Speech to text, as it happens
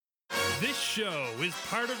This show is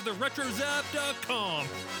part of the RetroZap.com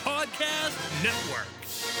podcast network.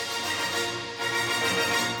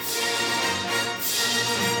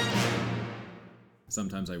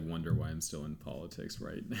 Sometimes I wonder why I'm still in politics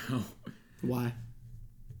right now. Why?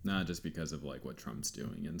 Not just because of like what Trump's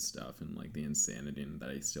doing and stuff and like the insanity and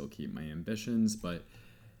that I still keep my ambitions, but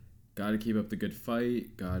gotta keep up the good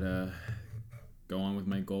fight, gotta go on with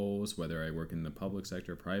my goals, whether I work in the public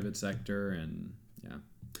sector, private sector, and yeah.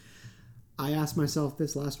 I asked myself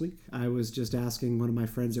this last week. I was just asking one of my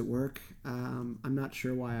friends at work. I'm not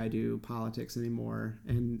sure why I do politics anymore,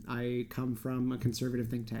 and I come from a conservative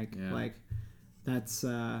think tank. Yeah. Like, that's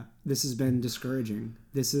this has been discouraging.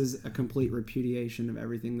 This is a complete repudiation of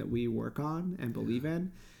everything that we work on and believe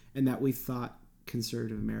in, and that we thought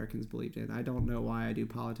conservative Americans believed in. I don't know why I do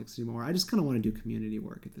politics anymore. I just kind of want to do community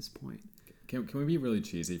work at this point. Can we be really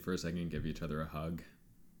cheesy for a second and give each other a hug?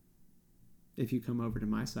 If you come over to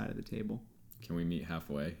my side of the table. Can we meet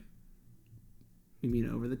halfway? You mean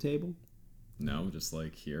over the table? No, just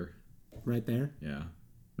like here. Right there? Yeah.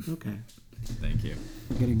 Okay. Thank you.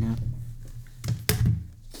 I'm getting that.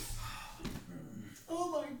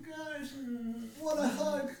 Oh my gosh. What a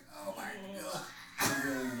hug. Oh my god. I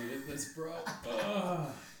really needed this, bro.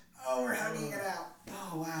 Oh, we're hugging it out.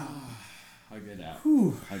 Oh wow. Hug it out.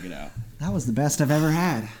 Whew. Hug it out. That was the best I've ever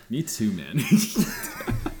had. Me too, man.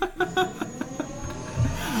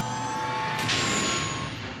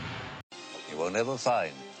 You will never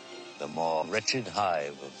find the more wretched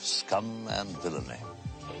hive of scum and villainy.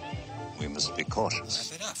 We must be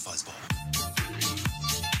cautious. Wrap it up, fuzzball.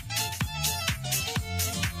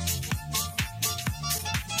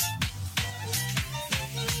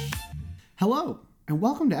 Hello, and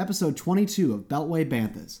welcome to episode 22 of Beltway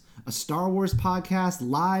Banthas, a Star Wars podcast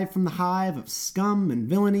live from the hive of scum and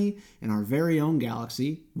villainy in our very own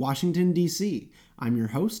galaxy, Washington, D.C. I'm your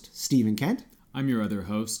host, Stephen Kent. I'm your other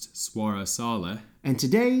host, Swara Saleh. And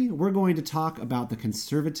today we're going to talk about the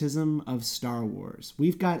conservatism of Star Wars.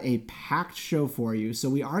 We've got a packed show for you, so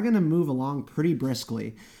we are going to move along pretty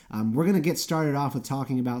briskly. We're going to get started off with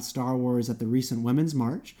talking about Star Wars at the recent Women's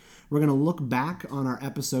March. We're going to look back on our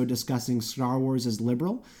episode discussing Star Wars as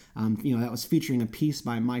liberal. That was featuring a piece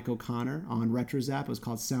by Mike O'Connor on RetroZap. It was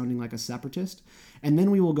called Sounding Like a Separatist. And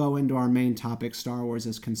then we will go into our main topic, Star Wars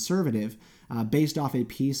as conservative, based off a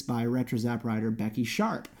piece by RetroZap writer Becky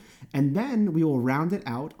Sharp. And then we will round it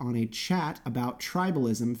out on a chat about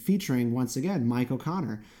tribalism featuring, once again, Mike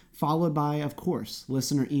O'Connor, followed by, of course,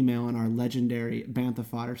 listener email in our legendary Bantha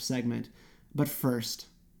Fodder segment. But first,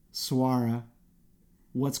 Swara,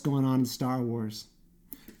 what's going on in Star Wars?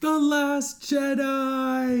 The Last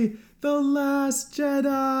Jedi! The Last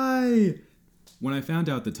Jedi! When I found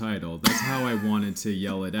out the title, that's how I wanted to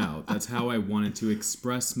yell it out. That's how I wanted to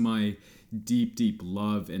express my deep, deep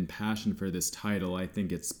love and passion for this title. I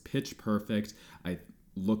think it's pitch perfect. I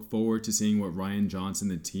look forward to seeing what Rian Johnson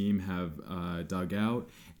and the team have dug out,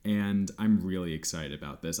 and I'm really excited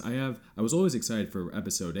about this. I was always excited for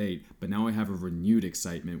episode 8, but now I have a renewed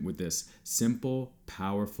excitement with this simple,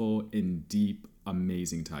 powerful, and deep,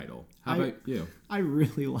 amazing title. How about you? I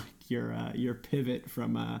really like your pivot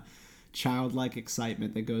from childlike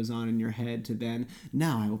excitement that goes on in your head to then,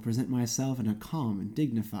 now I will present myself in a calm and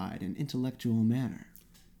dignified and intellectual manner.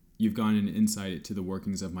 You've gotten an insight to the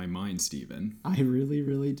workings of my mind, Stephen. I really,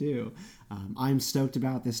 really do. I'm stoked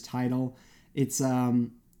about this title. It's a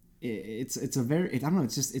very, I don't know,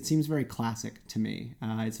 it seems very classic to me.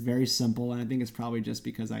 It's very simple, and I think it's probably just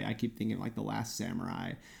because I keep thinking like The Last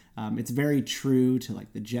Samurai. It's very true to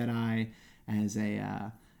like the Jedi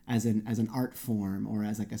as an art form, or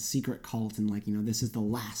as like a secret cult, and like, this is the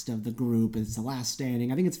last of the group, it's the last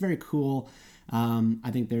standing. I think it's very cool.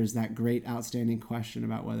 I think there's that great outstanding question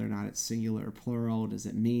about whether or not it's singular or plural. Does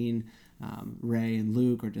it mean Rey and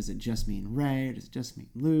Luke, or does it just mean Rey, or does it just mean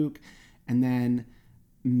Luke? And then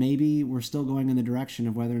maybe we're still going in the direction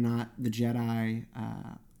of whether or not the Jedi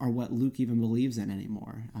are what Luke even believes in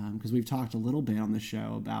anymore. Because we've talked a little bit on the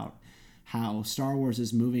show about how Star Wars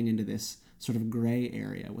is moving into this sort of gray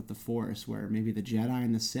area with the Force, where maybe the Jedi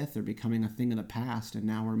and the Sith are becoming a thing of the past, and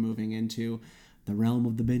now we're moving into the realm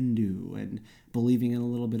of the Bendu and believing in a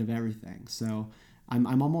little bit of everything. So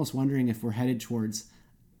I'm almost wondering if we're headed towards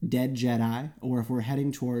dead Jedi, or if we're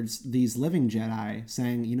heading towards these living Jedi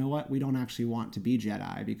saying, you know what, we don't actually want to be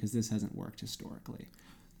Jedi because this hasn't worked historically.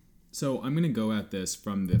 So I'm going to go at this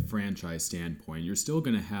from the franchise standpoint. You're still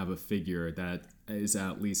going to have a figure that is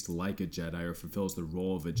at least like a Jedi or fulfills the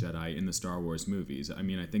role of a Jedi in the Star Wars movies. I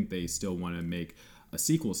mean, I think they still want to make a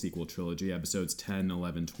sequel trilogy, episodes 10,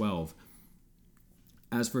 11, 12.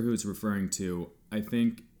 As for who it's referring to, I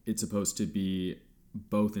think it's supposed to be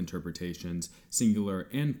both interpretations, singular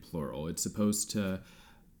and plural. It's supposed to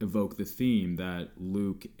evoke the theme that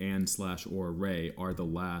Luke and/or Rey are the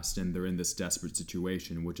last and they're in this desperate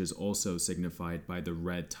situation, which is also signified by the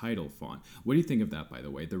red title font. What do you think of that, by the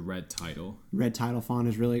way, the red title? Red title font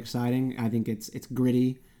is really exciting. I think it's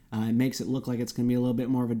gritty. It makes it look like it's going to be a little bit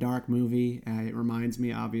more of a dark movie. It reminds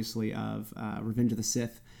me, obviously, of Revenge of the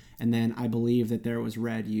Sith. And then I believe that there was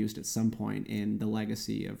red used at some point in the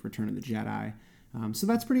legacy of Return of the Jedi. So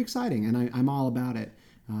that's pretty exciting, and I'm all about it.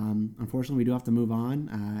 Unfortunately, we do have to move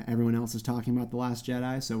on. Everyone else is talking about The Last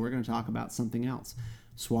Jedi, so we're going to talk about something else.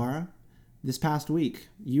 Swara, this past week,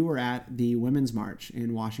 you were at the Women's March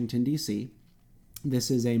in Washington, D.C.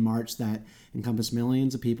 This is a march that encompassed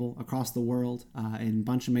millions of people across the world in a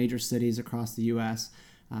bunch of major cities across the U.S.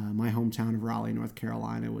 My hometown of Raleigh, North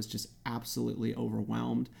Carolina, was just absolutely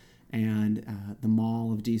overwhelmed. And the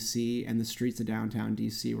mall of D.C. and the streets of downtown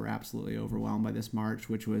D.C. were absolutely overwhelmed by this march,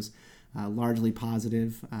 which was largely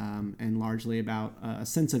positive and largely about a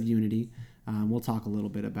sense of unity. We'll talk a little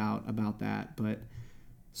bit about that. But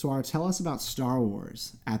Swara, tell us about Star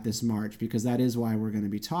Wars at this march, because that is why we're going to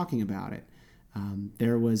be talking about it.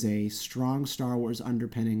 There was a strong Star Wars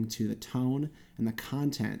underpinning to the tone and the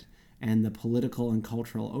content and the political and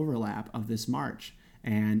cultural overlap of this march.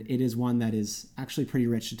 And it is one that is actually pretty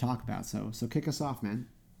rich to talk about. So kick us off, man.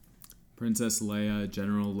 Princess Leia,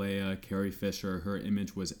 General Leia, Carrie Fisher, her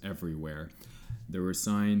image was everywhere. There were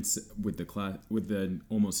signs with the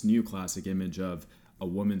almost new classic image of a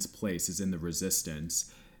woman's place is in the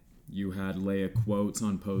Resistance. You had Leia quotes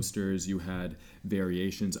on posters. You had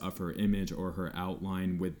variations of her image or her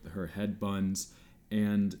outline with her head buns.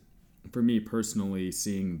 And for me personally,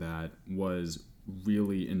 seeing that was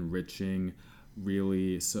really enriching,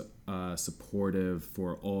 really supportive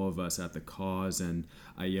for all of us at the cause. And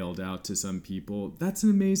I yelled out to some people, "That's an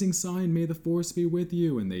amazing sign, may the force be with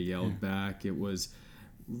you," and they yelled back. It was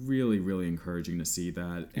really, really encouraging to see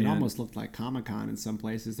that. It almost looked like Comic-Con in some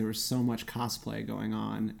places. There was so much cosplay going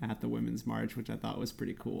on at the Women's March, which I thought was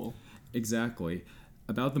pretty cool. Exactly.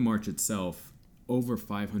 About the march itself, over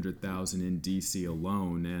 500,000 in DC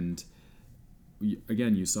alone, and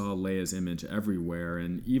again, you saw Leia's image everywhere,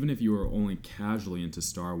 and even if you were only casually into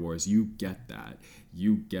Star Wars, you get that.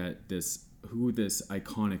 You get this, who this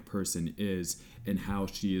iconic person is and how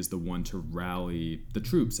she is the one to rally the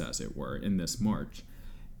troops, as it were, in this march.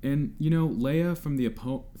 And, you know, Leia, from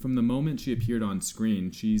the moment she appeared on screen,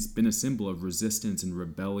 she's been a symbol of resistance and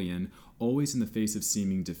rebellion, always in the face of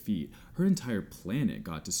seeming defeat. Her entire planet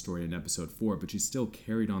got destroyed in Episode 4, but she still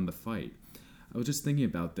carried on the fight. I was just thinking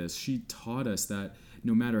about this. She taught us that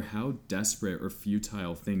no matter how desperate or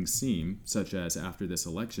futile things seem, such as after this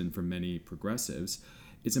election for many progressives,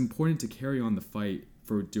 it's important to carry on the fight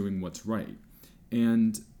for doing what's right.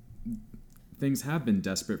 And things have been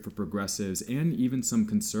desperate for progressives and even some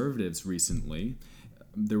conservatives recently.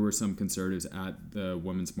 There were some conservatives at the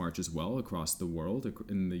Women's March as well across the world,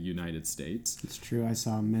 in the United States. It's true. I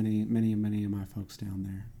saw many of my folks down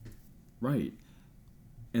there. Right.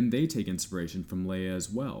 And they take inspiration from Leia as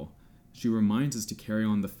well. She reminds us to carry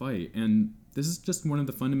on the fight, and this is just one of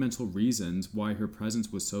the fundamental reasons why her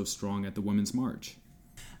presence was so strong at the Women's March.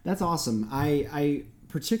 That's awesome. I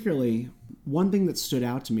particularly, one thing that stood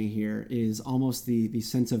out to me here is almost the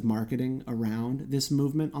sense of marketing around this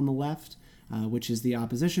movement on the left, which is the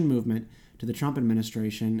opposition movement to the Trump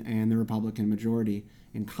administration and the Republican majority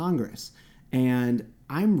in Congress. And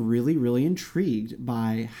I'm really, really intrigued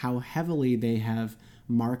by how heavily they have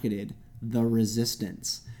marketed the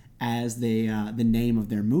Resistance as the name of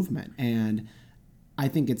their movement. And I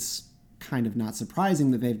think it's kind of not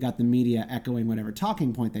surprising that they've got the media echoing whatever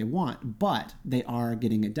talking point they want, but they are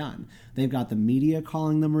getting it done. They've got the media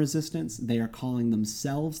calling them Resistance. They are calling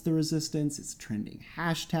themselves the Resistance. It's a trending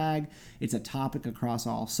hashtag. It's a topic across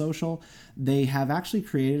all social. They have actually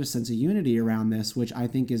created a sense of unity around this, which I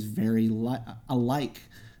think is very alike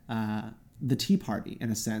the Tea Party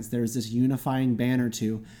in a sense. There's this unifying banner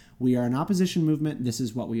to, we are an opposition movement, this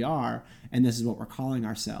is what we are, and this is what we're calling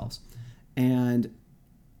ourselves. And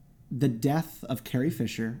the death of Carrie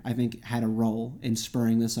Fisher, I think, had a role in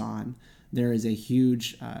spurring this on. There is a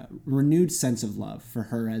huge, renewed sense of love for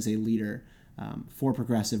her as a leader for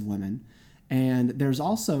progressive women. And there's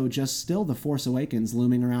also just still The Force Awakens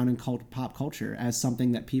looming around in pop culture as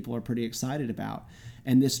something that people are pretty excited about.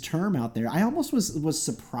 And this term out there, I almost was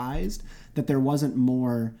surprised that there wasn't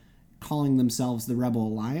more calling themselves the Rebel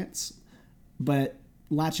Alliance, but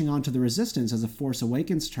latching onto the Resistance as a Force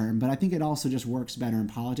Awakens term. But I think it also just works better in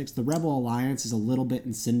politics. The Rebel Alliance is a little bit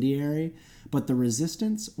incendiary, but the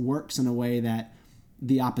Resistance works in a way that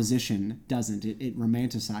the opposition doesn't. It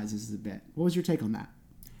romanticizes it a bit. What was your take on that?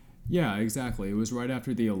 Yeah, exactly. It was right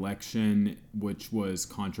after the election, which was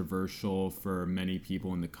controversial for many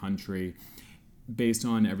people in the country. Based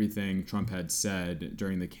on everything Trump had said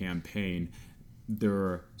during the campaign, there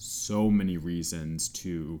are so many reasons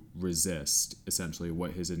to resist essentially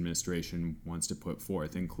what his administration wants to put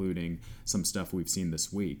forth, including some stuff we've seen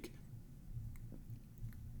this week.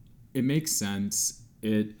 It makes sense.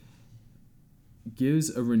 It gives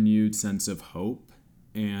a renewed sense of hope,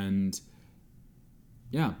 and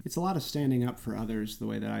yeah. It's a lot of standing up for others, the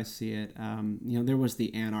way that I see it. There was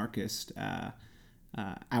the anarchist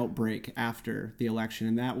outbreak after the election,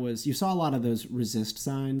 and that was, you saw a lot of those resist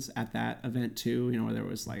signs at that event too, where there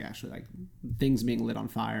was actually things being lit on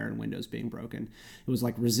fire and windows being broken. It was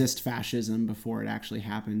resist fascism before it actually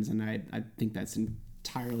happens, and I think that's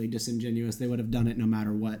entirely disingenuous. They would have done it no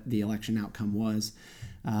matter what the election outcome was.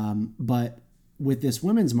 But with this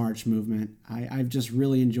Women's March movement, I've just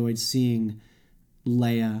really enjoyed seeing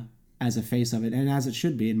Leia as a face of it, and as it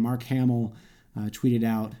should be. And Mark Hamill tweeted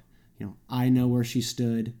out, I know where she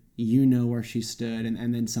stood, you know where she stood,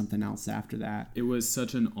 and then something else after that. It was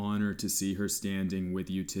such an honor to see her standing with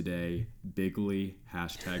you today. Bigly,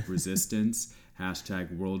 #resistance,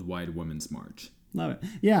 #Worldwide Women's March. Love it.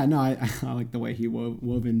 Yeah, no, I like the way he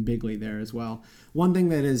wove in Bigly there as well. One thing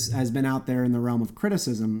that has been out there in the realm of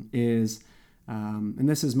criticism is, and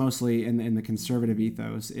this is mostly in the conservative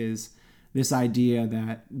ethos, is this idea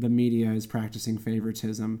that the media is practicing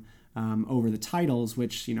favoritism over the titles,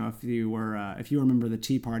 which, if you remember the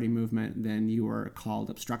Tea Party movement, then you were called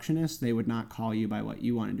obstructionist. They would not call you by what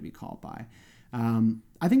you wanted to be called by.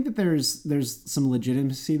 I think that there's some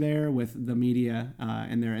legitimacy there with the media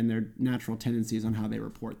and their natural tendencies on how they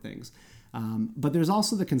report things. But there's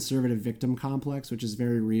also the conservative victim complex, which is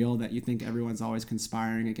very real, that you think everyone's always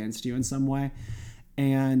conspiring against you in some way.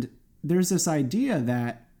 And there's this idea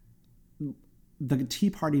that the Tea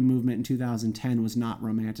Party movement in 2010 was not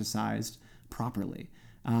romanticized properly.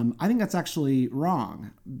 I think that's actually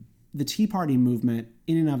wrong. The Tea Party movement,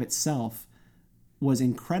 in and of itself, was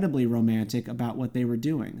incredibly romantic about what they were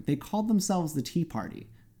doing. They called themselves the Tea Party.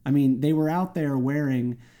 I mean, they were out there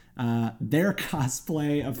wearing their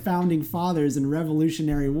cosplay of founding fathers and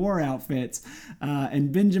Revolutionary War outfits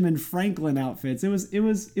and Benjamin Franklin outfits. It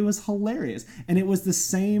was hilarious, and it was the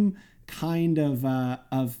same kind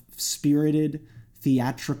of spirited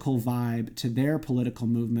theatrical vibe to their political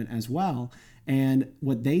movement as well. And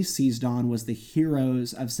what they seized on was the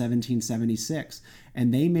heroes of 1776.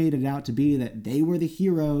 And they made it out to be that they were the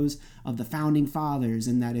heroes of the founding fathers,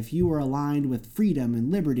 and that if you were aligned with freedom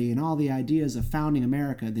and liberty and all the ideas of founding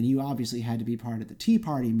America, then you obviously had to be part of the Tea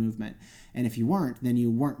Party movement. And if you weren't, then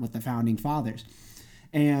you weren't with the founding fathers.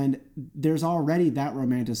 And there's already that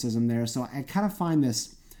romanticism there. So I kind of find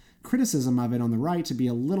this criticism of it on the right to be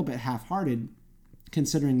a little bit half-hearted,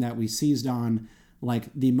 considering that we seized on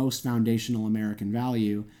the most foundational American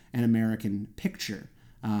value and American picture,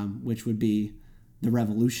 which would be the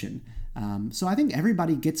revolution. So I think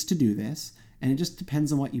everybody gets to do this, and it just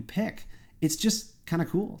depends on what you pick. It's just kind of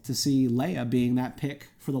cool to see Leia being that pick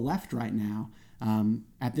for the left right now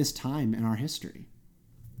at this time in our history.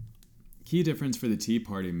 Key difference for the Tea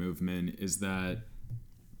Party movement is that,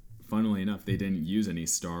 funnily enough, they didn't use any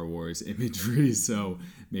Star Wars imagery, so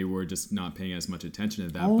maybe we're just not paying as much attention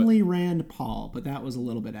to that. Only Rand Paul, but that was a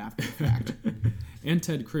little bit after the fact. And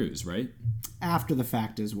Ted Cruz, right? After the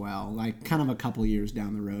fact as well, kind of a couple years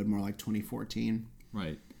down the road, more like 2014.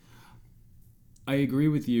 Right. I agree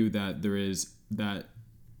with you that there is that,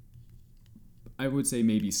 I would say,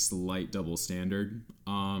 maybe slight double standard.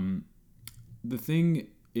 The thing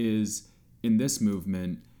is, in this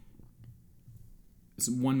movement,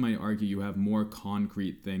 one might argue you have more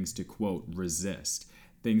concrete things to, quote, resist,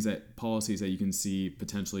 policies that you can see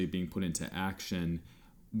potentially being put into action,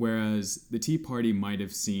 whereas the Tea Party might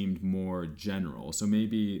have seemed more general. So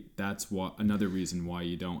maybe that's another reason why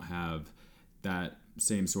you don't have that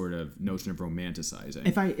same sort of notion of romanticizing.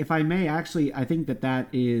 If I may, actually, I think that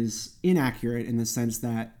is inaccurate in the sense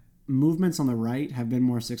that movements on the right have been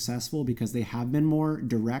more successful because they have been more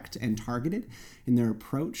direct and targeted in their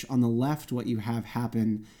approach. On the left, what you have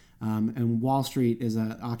happen, and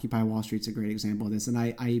Occupy Wall Street's a great example of this, and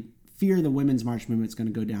I fear the Women's March movement's going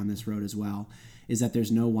to go down this road as well, is that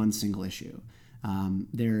there's no one single issue.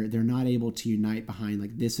 They're not able to unite behind,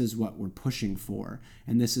 this is what we're pushing for,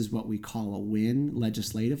 and this is what we call a win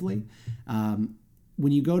legislatively.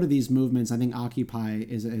 When you go to these movements, I think Occupy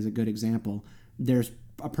is a good example. There's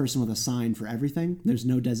a person with a sign for everything. There's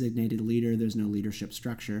no designated leader. There's no leadership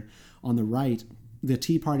structure. On the right, the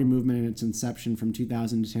Tea Party movement in its inception from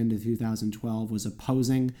 2010 to 2012 was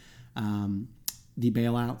opposing the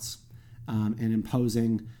bailouts and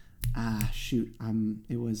imposing,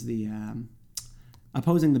 it was the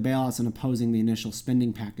opposing the bailouts and opposing the initial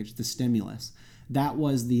spending package, the stimulus. That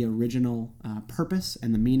was the original purpose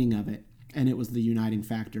and the meaning of it, and it was the uniting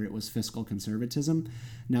factor. It was fiscal conservatism.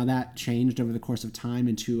 Now that changed over the course of time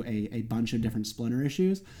into a bunch of different splinter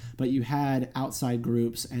issues, but you had outside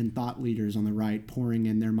groups and thought leaders on the right pouring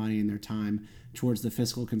in their money and their time towards the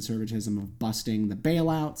fiscal conservatism of busting the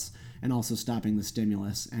bailouts and also stopping the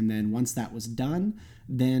stimulus. And then once that was done,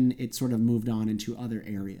 then it sort of moved on into other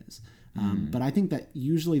areas. But I think that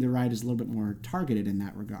usually the right is a little bit more targeted in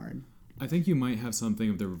that regard. I think you might have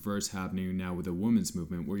something of the reverse happening now with the women's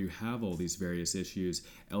movement, where you have all these various issues,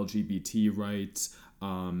 LGBT rights,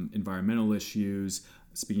 environmental issues,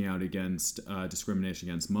 speaking out against discrimination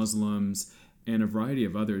against Muslims, and a variety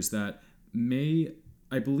of others that may,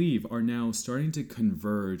 I believe, are now starting to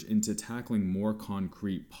converge into tackling more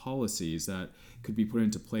concrete policies that could be put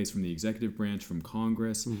into place from the executive branch, from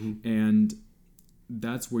Congress, and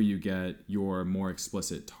that's where you get your more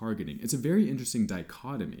explicit targeting. It's a very interesting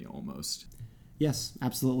dichotomy almost. Yes,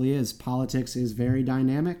 absolutely is. Politics is very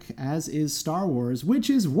dynamic, as is Star Wars, which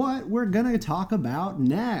is what we're going to talk about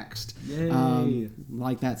next. Yay!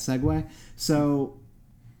 Like that segue. So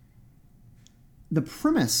the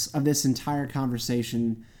premise of this entire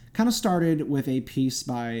conversation kind of started with a piece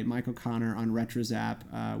by Mike O'Connor on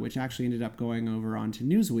RetroZap, which actually ended up going over onto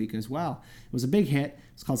Newsweek as well. It was a big hit.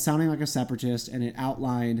 It's called Sounding Like a Separatist, and it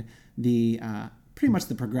outlined the pretty much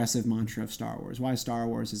the progressive mantra of Star Wars. Why Star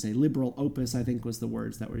Wars is a liberal opus, I think was the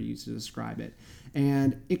words that were used to describe it.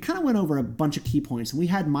 And it kind of went over a bunch of key points. And we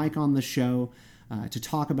had Mike on the show to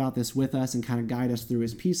talk about this with us and kind of guide us through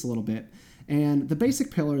his piece a little bit. And the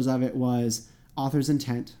basic pillars of it was author's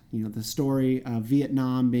intent, the story of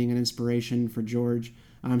Vietnam being an inspiration for George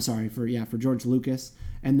Lucas,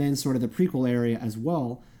 and then sort of the prequel area as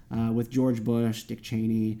well, with George Bush, Dick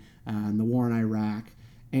Cheney, and the war in Iraq.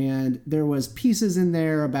 And there was pieces in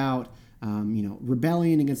there about,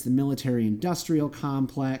 rebellion against the military-industrial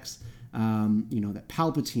complex, that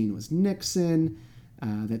Palpatine was Nixon,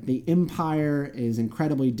 that the empire is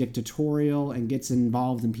incredibly dictatorial and gets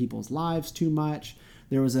involved in people's lives too much.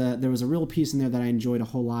 There was a real piece in there that I enjoyed a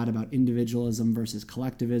whole lot about individualism versus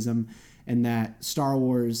collectivism, and that Star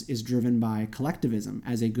Wars is driven by collectivism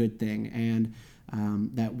as a good thing, and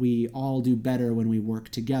that we all do better when we work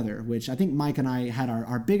together, which I think Mike and I had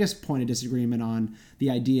our biggest point of disagreement on the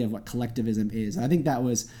idea of what collectivism is. I think that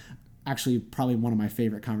was actually probably one of my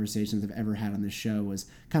favorite conversations I've ever had on this show, was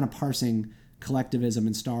kind of parsing collectivism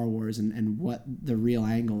in Star Wars and what the real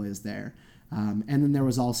angle is there. And then there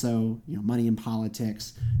was also, money in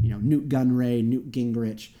politics, Newt Gunray, Newt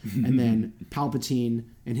Gingrich, and then Palpatine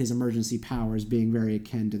and his emergency powers being very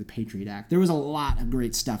akin to the Patriot Act. There was a lot of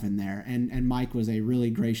great stuff in there, and Mike was a really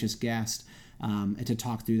gracious guest to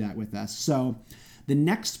talk through that with us. So the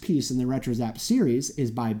next piece in the RetroZap series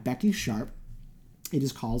is by Becky Sharp. It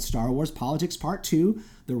is called Star Wars Politics Part 2,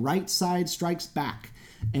 The Right Side Strikes Back.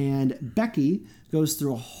 And Becky goes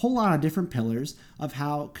through a whole lot of different pillars of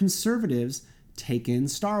how conservatives take in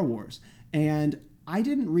Star Wars. And I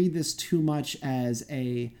didn't read this too much as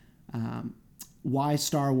a why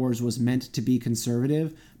Star Wars was meant to be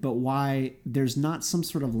conservative, but why there's not some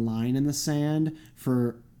sort of line in the sand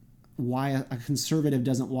for why a conservative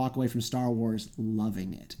doesn't walk away from Star Wars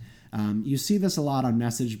loving it. You see this a lot on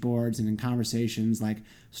message boards and in conversations like,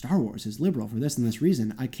 Star Wars is liberal for this and this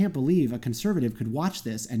reason. I can't believe a conservative could watch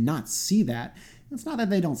this and not see that. It's not that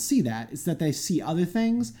they don't see that. It's that they see other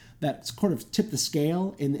things that sort of tip the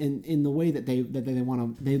scale in the way that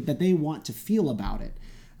they want to feel about it.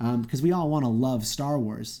 Because we all want to love Star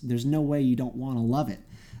Wars. There's no way you don't want to love it.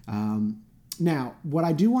 Now, what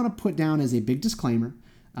I do want to put down as a big disclaimer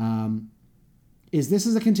is this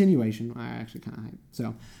is a continuation. I actually kind of...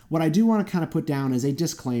 So what I do want to kind of put down as a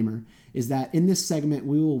disclaimer is that in this segment,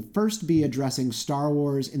 we will first be addressing Star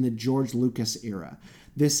Wars in the George Lucas era.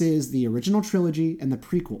 This is the original trilogy and the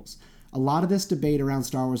prequels. A lot of this debate around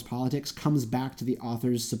Star Wars politics comes back to the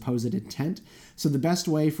author's supposed intent. So the best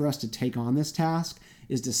way for us to take on this task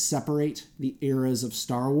is to separate the eras of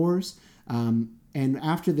Star Wars. And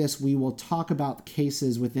after this, we will talk about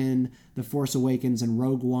cases within The Force Awakens and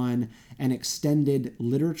Rogue One and extended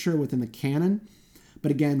literature within the canon.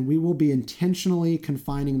 But again, we will be intentionally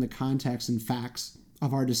confining the context and facts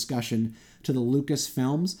of our discussion to the Lucas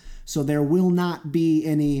films. So there will not be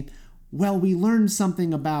any, we learned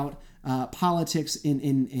something about politics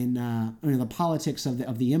in the politics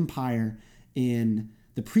of the empire in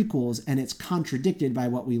the prequels, and it's contradicted by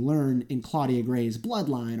what we learn in Claudia Gray's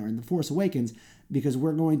Bloodline or in The Force Awakens, because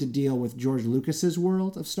we're going to deal with George Lucas's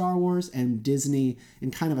world of Star Wars and Disney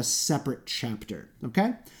in kind of a separate chapter,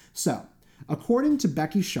 okay? So, according to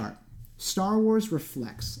Becky Sharp, Star Wars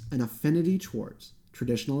reflects an affinity towards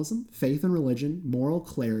traditionalism, faith and religion, moral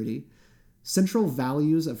clarity, central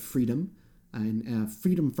values of freedom, and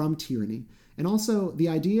freedom from tyranny, and also the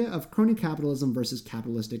idea of crony capitalism versus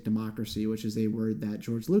capitalistic democracy, which is a word that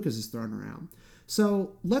George Lucas has thrown around.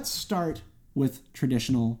 So let's start with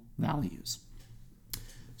traditional values.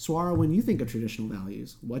 Swara, when you think of traditional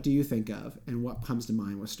values, what do you think of, and what comes to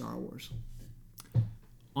mind with Star Wars?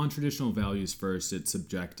 On traditional values first, it's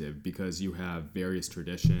subjective because you have various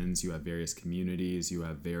traditions, you have various communities, you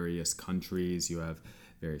have various countries, you have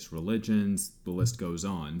various religions, the list goes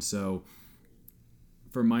on. So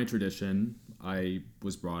for my tradition, I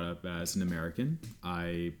was brought up as an American.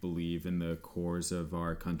 I believe in the cores of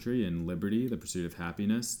our country and liberty, the pursuit of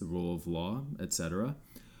happiness, the rule of law, etc.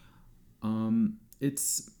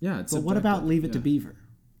 It's But what about Leave It to Beaver?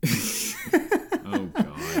 Oh God.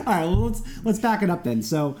 All right, well, let's back it up then.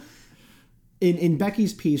 So in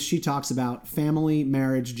Becky's piece, she talks about family,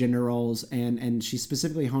 marriage, gender roles, and she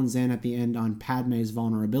specifically hones in at the end on Padmé's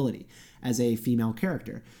vulnerability as a female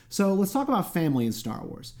character. So let's talk about family in Star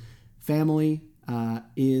Wars. Family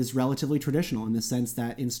is relatively traditional in the sense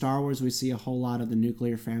that in Star Wars we see a whole lot of the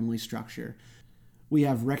nuclear family structure. We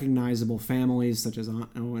have recognizable families such as Aunt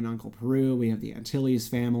O and Uncle Peru. We have the Antilles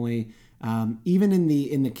family. Even in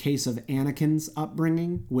the case of Anakin's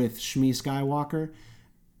upbringing with Shmi Skywalker,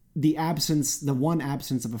 the one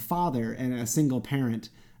absence of a father and a single parent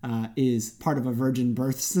is part of a virgin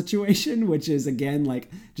birth situation, which is again like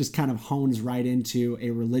just kind of hones right into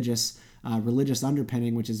a religious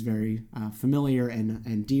underpinning, which is very familiar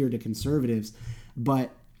and dear to conservatives.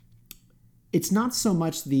 But it's not so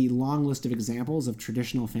much the long list of examples of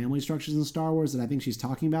traditional family structures in Star Wars that I think she's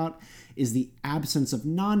talking about, is the absence of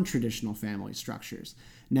non-traditional family structures.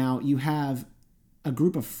 Now, you have a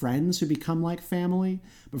group of friends who become like family,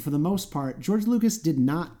 but for the most part, George Lucas did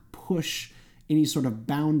not push any sort of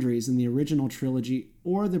boundaries in the original trilogy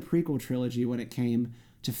or the prequel trilogy when it came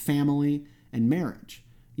to family and marriage.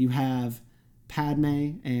 You have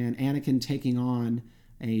Padmé and Anakin taking on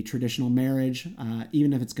a traditional marriage,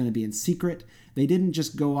 even if it's going to be in secret. They didn't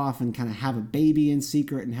just go off and kind of have a baby in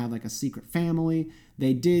secret and have like a secret family.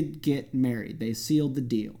 They did get married. They sealed the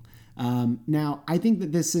deal. Now, I think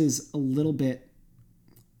that this is a bit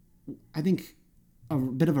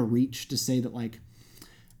of a reach to say that like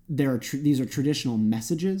these are traditional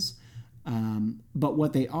messages, but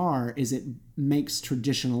what they are is it makes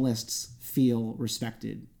traditionalists feel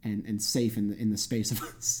respected and safe in the space of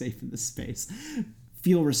safe in the space.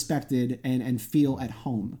 Feel respected and feel at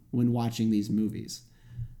home when watching these movies.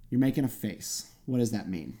 You're making a face. What does that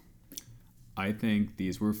mean? I think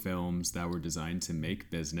these were films that were designed to make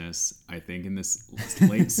business. I think in this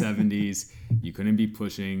late 70s, you couldn't be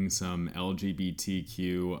pushing some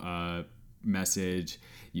LGBTQ message.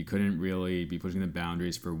 You couldn't really be pushing the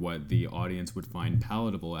boundaries for what the audience would find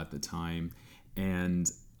palatable at the time.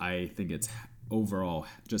 And I think it's overall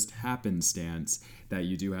just happenstance that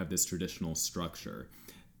you do have this traditional structure.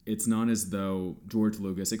 It's not as though George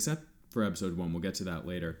Lucas, except for episode 1, we'll get to that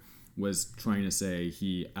later, was trying to say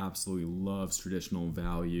he absolutely loves traditional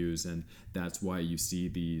values, and that's why you see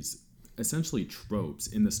these essentially tropes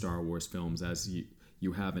in the Star Wars films as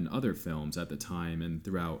you have in other films at the time and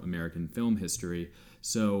throughout American film history.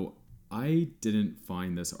 So I didn't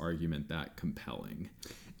find this argument that compelling.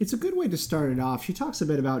 It's a good way to start it off. She talks a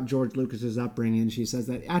bit about George Lucas's upbringing. She says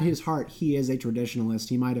that at his heart, he is a traditionalist.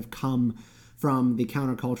 He might have come from the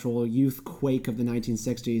countercultural youth quake of the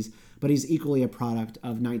 1960s, but he's equally a product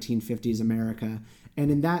of 1950s America. And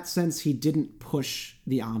in that sense, he didn't push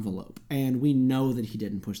the envelope. And we know that he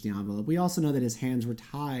didn't push the envelope. We also know that his hands were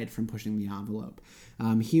tied from pushing the envelope.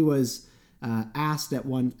 He was asked at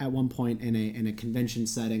one point in a convention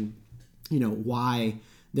setting, why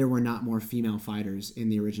there were not more female fighters in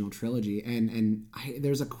the original trilogy. And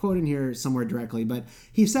there's a quote in here somewhere directly, but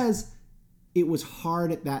he says it was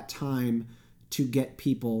hard at that time to get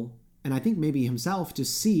people, and I think maybe himself, to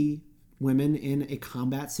see women in a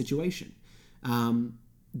combat situation.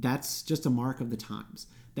 That's just a mark of the times.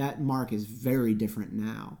 That mark is very different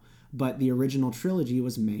now, but the original trilogy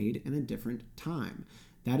was made in a different time.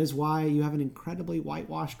 That is why you have an incredibly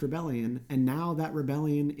whitewashed rebellion, and now that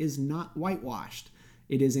rebellion is not whitewashed.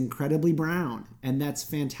 It is incredibly brown, and that's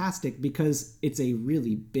fantastic because it's a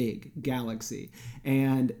really big galaxy.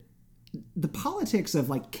 And the politics of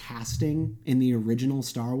like casting in the original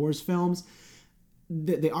Star Wars films,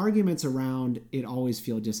 the arguments around it always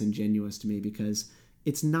feel disingenuous to me, because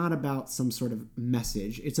it's not about some sort of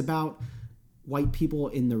message. It's about white people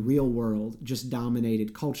in the real world just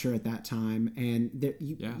dominated culture at that time, and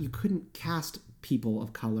you couldn't cast people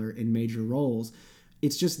of color in major roles.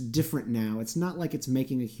 It's just different now. It's not like it's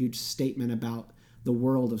making a huge statement about the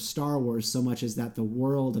world of Star Wars so much as that the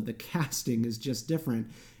world of the casting is just different,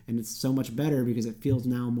 and it's so much better because it feels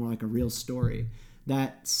now more like a real story.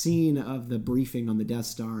 That scene of the briefing on the Death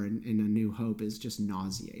Star in A New Hope is just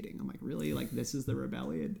nauseating. I'm like, really? Like, this is the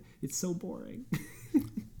rebellion? It's so boring.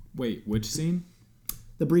 Wait, which scene?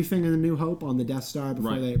 The briefing in A New Hope on the Death Star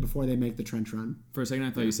before they make the trench run. For a second,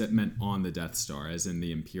 I thought you said meant on the Death Star, as in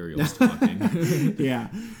the Imperials talking. Yeah.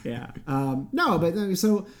 No, but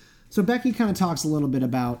so Becky kind of talks a little bit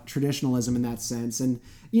about traditionalism in that sense, and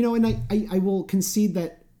I will concede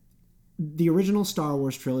that the original Star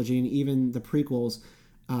Wars trilogy and even the prequels,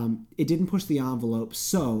 it didn't push the envelope,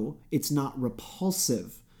 so it's not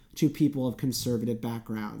repulsive to people of conservative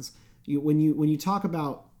backgrounds. When you talk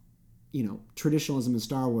about traditionalism in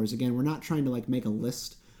Star Wars, again, we're not trying to like make a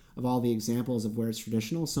list of all the examples of where it's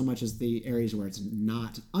traditional so much as the areas where it's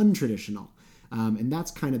not untraditional, and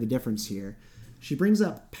that's kind of the difference here. She brings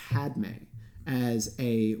up Padme as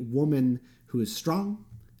a woman who is strong.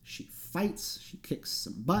 She fights. She kicks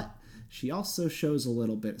some butt. She also shows a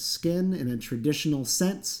little bit of skin in a traditional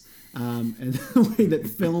sense, and the way that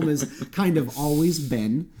film has kind of always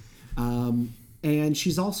been. And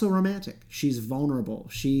she's also romantic. She's vulnerable.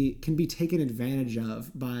 She can be taken advantage of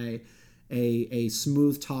by a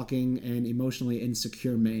smooth-talking and emotionally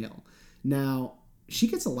insecure male. Now, she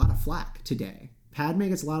gets a lot of flack today. Padme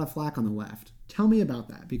gets a lot of flack on the left. Tell me about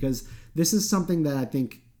that, because this is something that I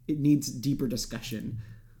think it needs deeper discussion.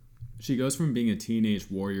 She goes from being a teenage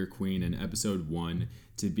warrior queen in episode 1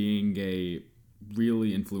 to being a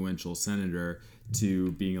really influential senator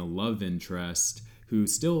to being a love interest who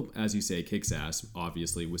still, as you say, kicks ass,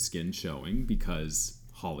 obviously with skin showing because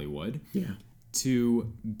Hollywood. Yeah.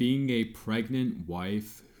 To being a pregnant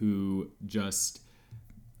wife who just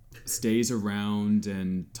stays around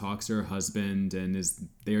and talks to her husband and is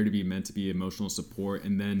there to be meant to be emotional support,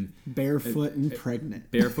 and then barefoot and pregnant,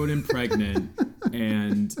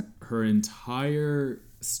 and her entire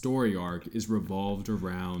story arc is revolved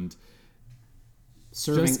around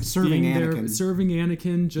serving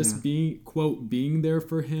Anakin, just being there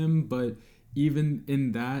for him, but even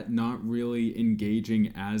in that, not really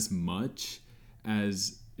engaging as much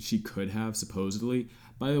as she could have supposedly.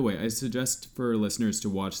 By the way, I suggest for listeners to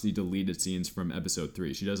watch the deleted scenes from episode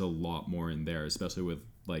 3. She does a lot more in there, especially with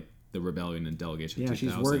like the rebellion and delegation. Yeah,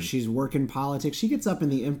 she's working politics. She gets up in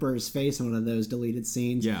the Emperor's face in one of those deleted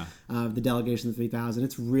scenes. Yeah, of the delegation 3000.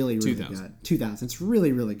 It's really good. 2000. It's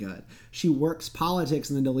really good. She works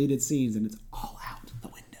politics in the deleted scenes, and it's all out the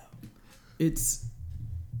window. It's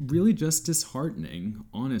really just disheartening,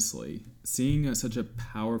 honestly, seeing such a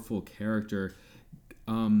powerful character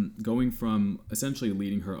going from essentially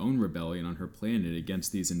leading her own rebellion on her planet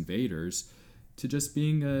against these invaders to just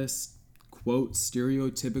being a, quote,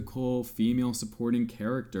 stereotypical female supporting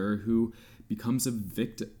character who becomes a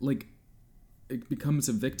victim. Like, it becomes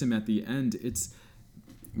a victim at the end. It's,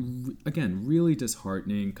 again, really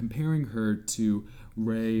disheartening. Comparing her to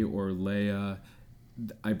Rey or Leia,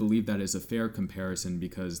 I believe that is a fair comparison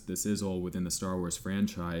because this is all within the Star Wars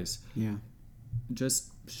franchise. Yeah. Just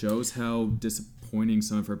shows how disappointing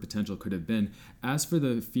some of her potential could have been. As for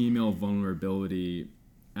the female vulnerability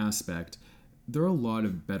aspect, there are a lot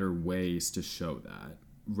of better ways to show that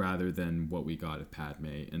rather than what we got at Padme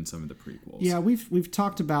in some of the prequels. Yeah, we've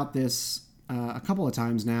talked about this a couple of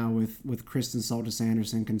times now with Kristen Soltis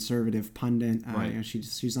Anderson, conservative pundit. Right.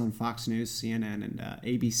 She's on Fox News, CNN, and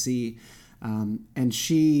ABC. And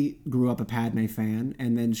she grew up a Padme fan,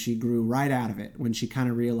 and then she grew right out of it when she kind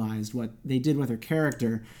of realized what they did with her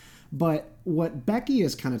character. But what Becky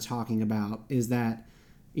is kind of talking about is that,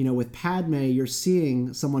 with Padme, you're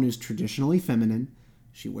seeing someone who's traditionally feminine.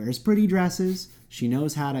 She wears pretty dresses. She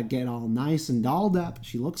knows how to get all nice and dolled up.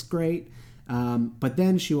 She looks great. But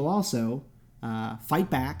then she will also fight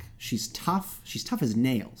back. She's tough. She's tough as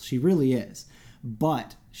nails. She really is.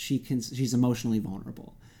 But she's emotionally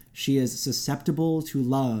vulnerable. She is susceptible to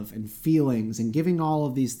love and feelings and giving all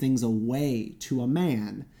of these things away to a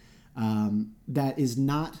man that is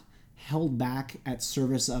not held back at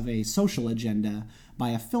service of a social agenda by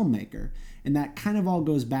a filmmaker. And that kind of all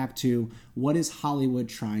goes back to, what is Hollywood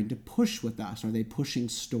trying to push with us? Are they pushing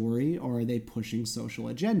story or are they pushing social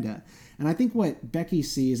agenda? And I think what Becky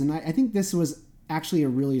sees, and I think this was actually a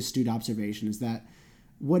really astute observation, is that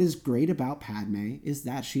what is great about Padme is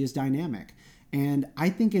that she is dynamic. And I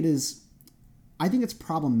think it is I think it's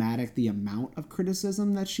problematic the amount of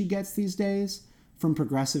criticism that she gets these days from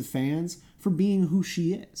progressive fans for being who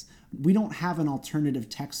she is. We don't have an alternative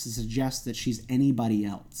text to suggest that she's anybody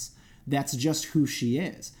else. That's just who she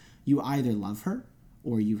is. You either love her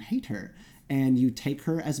or you hate her, and you take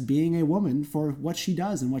her as being a woman for what she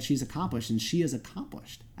does and what she's accomplished, and she has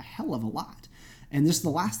accomplished a hell of a lot. And this is the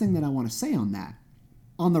last thing that I want to say on that.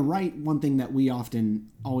 On the right, one thing that we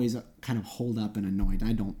often always kind of hold up and annoyed,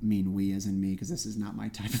 I don't mean we as in me, because this is not my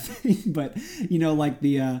type of thing, but, you know, like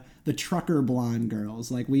the trucker blonde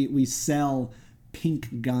girls, like we sell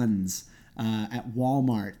pink guns at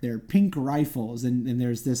Walmart. They're pink rifles, and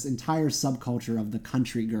there's this entire subculture of the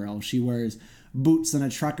country girl. She wears boots and a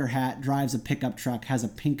trucker hat, drives a pickup truck, has a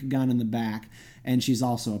pink gun in the back, and she's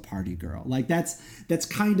also a party girl. Like that's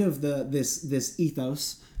kind of this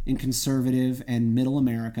ethos in conservative and middle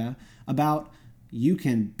America about you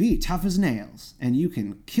can be tough as nails and you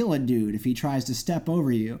can kill a dude if he tries to step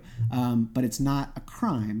over you, but it's not a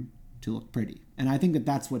crime to look pretty. And I think that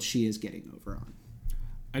that's what she is getting over on.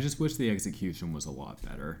 I just wish the execution was a lot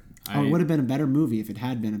better. It would have been a better movie if it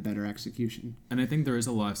had been a better execution. And I think there is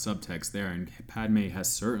a lot of subtext there, and Padme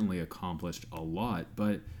has certainly accomplished a lot,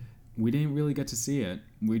 but we didn't really get to see it.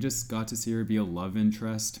 We just got to see her be a love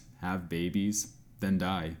interest, have babies, then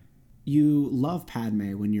die. You love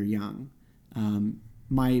Padme when you're young.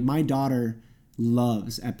 My daughter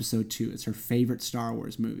loves Episode 2. It's her favorite Star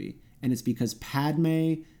Wars movie, and it's because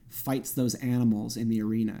Padme fights those animals in the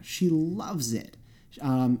arena. She loves it.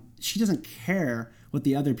 She doesn't care what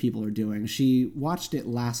the other people are doing. She watched it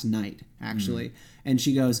last night, actually, and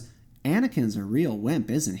she goes, Anakin's a real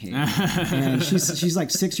wimp, isn't he? And she's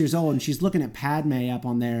like 6 years old, and she's looking at Padme up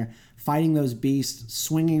on there, fighting those beasts,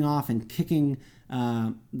 swinging off and kicking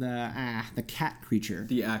the cat creature.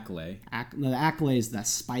 The Acklay. The Acklay is the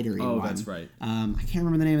spidery one. Oh, that's right. I can't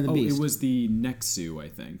remember the name of the beast. It was the Nexu, I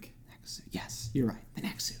think. Nexu. Yes, you're right. The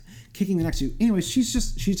Nexu. Kicking the Nexu. Anyway, she's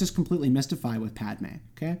just completely mystified with Padme,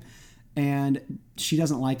 okay? And she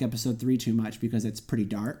doesn't like Episode 3 too much because it's pretty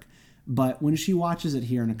dark. But when she watches it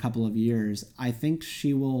here in a couple of years, I think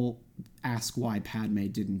she will ask why Padme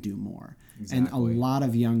didn't do more. Exactly. And a lot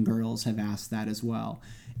of young girls have asked that as well.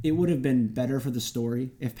 It would have been better for the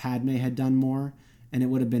story if Padme had done more, and it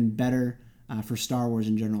would have been better for Star Wars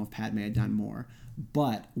in general if Padme had done more.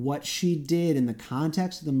 But what she did in the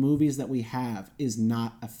context of the movies that we have is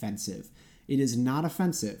not offensive. It is not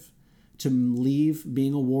offensive to leave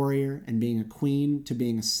being a warrior and being a queen to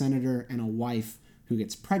being a senator and a wife who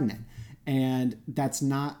gets pregnant. And that's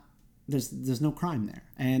not, there's no crime there.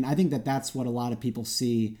 And I think that that's what a lot of people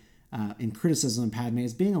see in criticism of Padme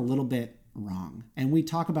as being a little bit wrong. And we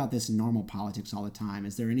talk about this in normal politics all the time.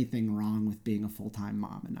 Is there anything wrong with being a full-time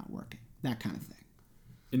mom and not working? That kind of thing.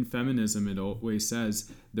 In feminism, it always says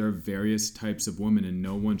there are various types of women and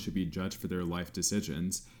no one should be judged for their life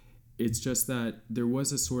decisions. It's just that there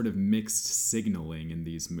was a sort of mixed signaling in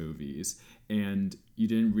these movies, and you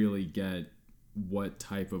didn't really get what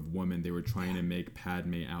type of woman they were trying to make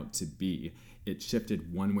Padme out to be. It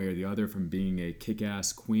shifted one way or the other from being a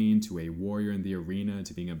kick-ass queen to a warrior in the arena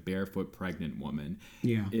to being a barefoot pregnant woman.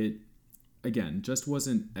 Yeah. It, again, just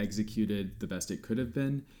wasn't executed the best it could have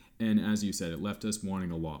been. And as you said, it left us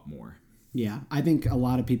wanting a lot more. Yeah, I think a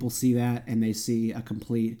lot of people see that and they see a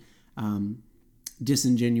complete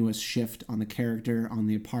disingenuous shift on the character on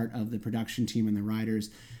the part of the production team and the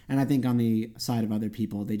writers. And I think on the side of other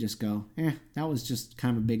people, they just go, that was just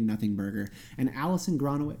kind of a big nothing burger. And Alison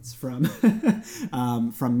Gronowitz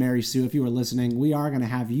from Mary Sue, if you were listening, we are going to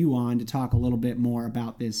have you on to talk a little bit more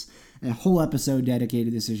about this, a whole episode dedicated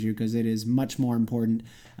to this issue, because it is much more important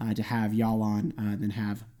to have y'all on than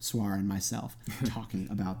have Swar and myself talking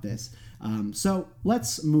about this. So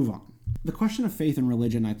let's move on. The question of faith and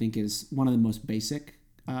religion, I think, is one of the most basic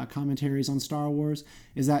commentaries on Star Wars,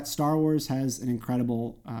 is that Star Wars has an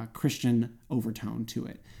incredible Christian overtone to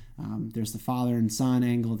it. There's the father and son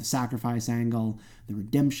angle, the sacrifice angle, the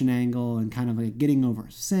redemption angle, and kind of like getting over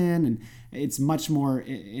sin. And it's much more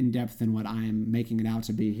in depth than what I am making it out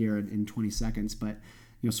to be here in 20 seconds. But,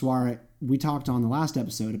 Swar, we talked on the last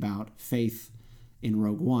episode about faith in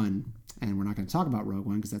Rogue One. And we're not going to talk about Rogue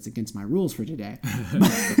One because that's against my rules for today.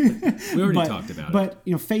 We already talked about it.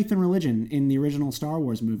 But, faith and religion in the original Star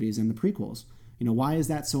Wars movies and the prequels, why is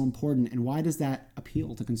that so important, and why does that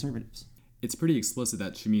appeal to conservatives? It's pretty explicit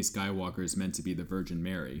that Shmi Skywalker is meant to be the Virgin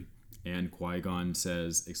Mary. And Qui-Gon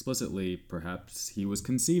says explicitly, perhaps he was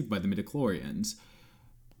conceived by the midichlorians.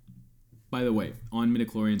 By the way, on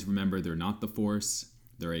midichlorians, remember, they're not the Force.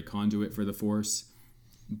 They're a conduit for the Force.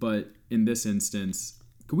 But in this instance,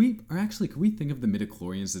 could we think of the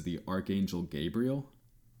midichlorians as the Archangel Gabriel?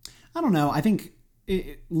 I don't know. I think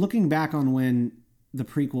looking back on when the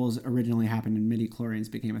prequels originally happened and midi-chlorians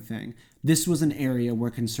became a thing, this was an area where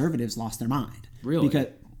conservatives lost their mind. Really? Because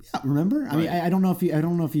remember? I mean, Right. I don't know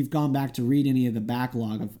if you've gone back to read any of the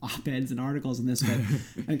backlog of op-eds and articles in this,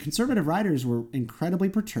 but conservative writers were incredibly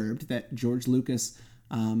perturbed that George Lucas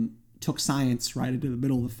took science right into the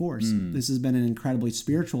middle of the Force. This has been an incredibly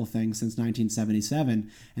spiritual thing since 1977,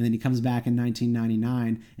 and then he comes back in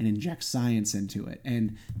 1999 and injects science into it,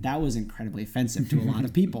 and that was incredibly offensive to a lot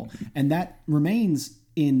of people, and that remains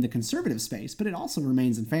in the conservative space, but it also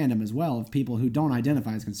remains in fandom as well of people who don't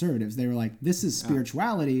identify as conservatives. They were like, this is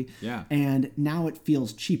spirituality, Yeah. and now it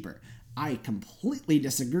feels cheaper. I completely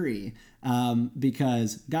disagree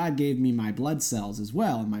because God gave me my blood cells as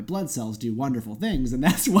well, and my blood cells do wonderful things, and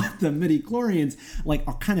that's what the midi-chlorians like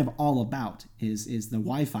are kind of all about is the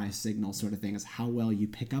Wi-Fi signal sort of thing, is how well you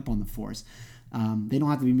pick up on the Force. They don't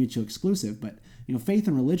have to be mutually exclusive, but faith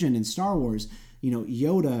and religion in Star Wars,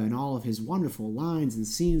 Yoda and all of his wonderful lines and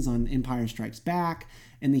scenes on Empire Strikes Back,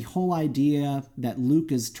 and the whole idea that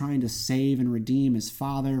Luke is trying to save and redeem his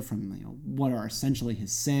father from what are essentially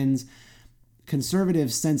his sins.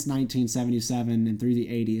 Conservatives since 1977 and through the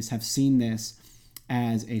 80s have seen this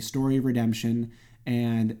as a story of redemption,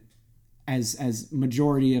 and as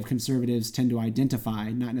majority of conservatives tend to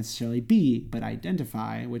identify, not necessarily be, but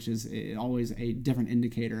identify, which is always a different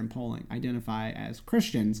indicator in polling, identify as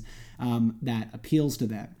Christians, that appeals to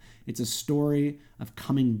them. It's a story of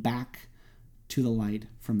coming back to the light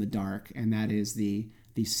from the dark, and that is the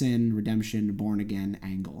sin, redemption, born again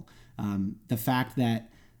angle. The fact that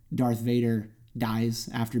Darth Vader dies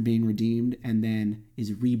after being redeemed and then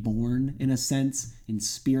is reborn in a sense in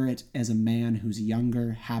spirit as a man who's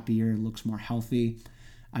younger, happier, looks more healthy.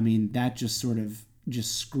 I mean, that just sort of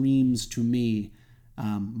screams to me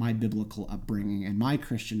my biblical upbringing and my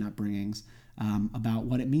Christian upbringings about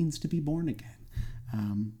what it means to be born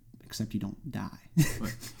again. Except you don't die.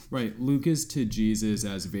 Right. Luke is to Jesus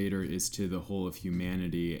as Vader is to the whole of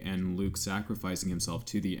humanity, and Luke sacrificing himself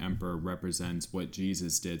to the Emperor represents what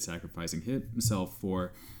Jesus did, sacrificing himself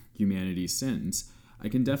for humanity's sins. I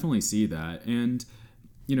can definitely see that. And,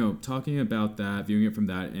 talking about that, viewing it from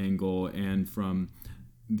that angle and from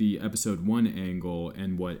the episode 1 angle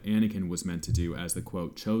and what Anakin was meant to do as the,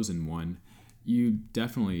 quote, chosen one, you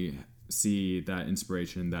definitely see that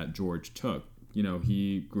inspiration that George took.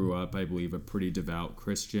 He grew up, I believe, a pretty devout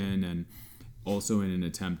Christian, and also in an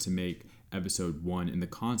attempt to make episode 1 and the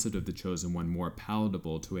concept of the chosen one more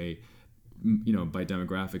palatable to a, by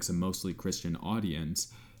demographics, a mostly Christian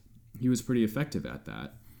audience. He was pretty effective at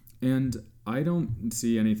that. And I don't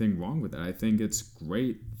see anything wrong with that. I think it's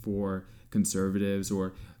great for conservatives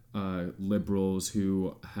or liberals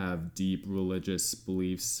who have deep religious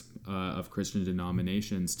beliefs of Christian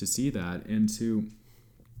denominations to see that and to,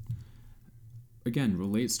 again,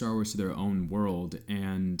 relate Star Wars to their own world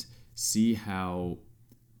and see how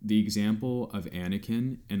the example of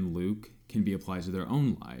Anakin and Luke can be applied to their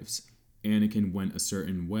own lives. Anakin went a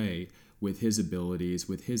certain way with his abilities,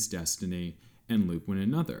 with his destiny, and Luke went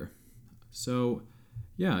another. So,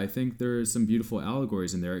 yeah, I think there's some beautiful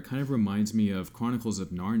allegories in there. It kind of reminds me of Chronicles of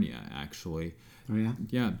Narnia, actually. Oh, yeah?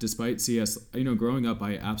 Yeah, despite C.S., growing up,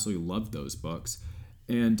 I absolutely loved those books.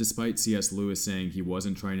 And despite C.S. Lewis saying he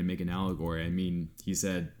wasn't trying to make an allegory, I mean, he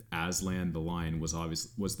said Aslan the lion was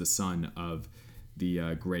the son of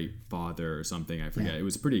the great father or something, I forget. Yeah. It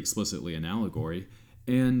was pretty explicitly an allegory.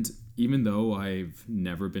 And even though I've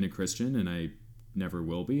never been a Christian and I never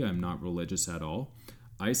will be, I'm not religious at all,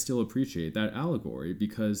 I still appreciate that allegory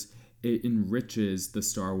because it enriches the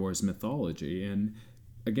Star Wars mythology and,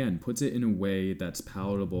 again, puts it in a way that's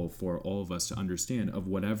palatable for all of us to understand of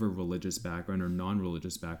whatever religious background or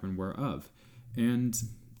non-religious background we're of. And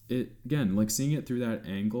it, again, like seeing it through that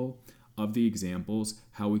angle of the examples,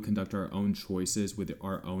 how we conduct our own choices with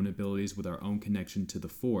our own abilities, with our own connection to the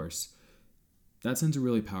Force, that sends a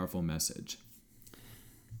really powerful message.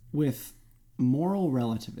 With moral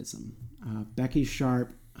relativism, Becky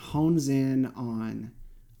Sharp hones in on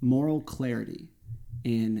moral clarity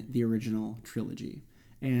in the original trilogy.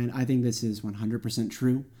 And I think this is 100%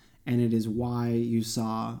 true, and it is why you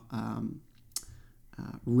saw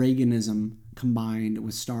Reaganism combined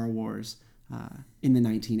with Star Wars in the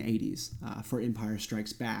 1980s for Empire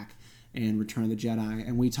Strikes Back and Return of the Jedi.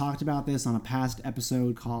 And we talked about this on a past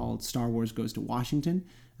episode called Star Wars Goes to Washington.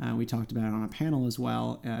 We talked about it on a panel as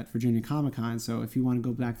well at Virginia Comic-Con, so if you want to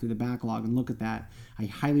go back through the backlog and look at that, I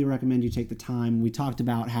highly recommend you take the time. We talked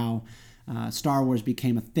about how Star Wars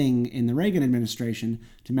became a thing in the Reagan administration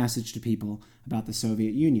to message to people about the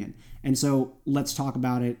Soviet Union. And so let's talk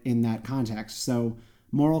about it in that context. So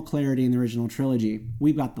Moral clarity in the original trilogy.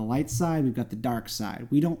 We've got the light side, we've got the dark side.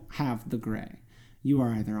 We don't have the gray. You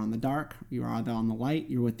are either on the dark, you are either on the light,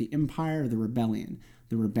 you're with the Empire or the Rebellion.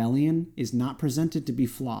 The Rebellion is not presented to be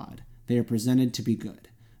flawed. They are presented to be good.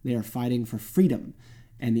 They are fighting for freedom,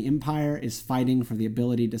 and the Empire is fighting for the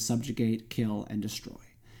ability to subjugate, kill, and destroy.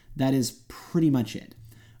 That is pretty much it.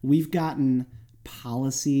 We've gotten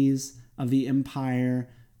policies of the Empire,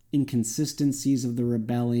 inconsistencies of the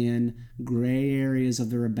Rebellion, gray areas of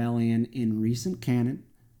the Rebellion in recent canon,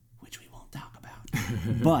 which we won't talk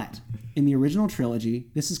about. But in the original trilogy,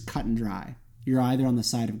 this is cut and dry. You're either on the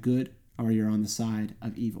side of good or you're on the side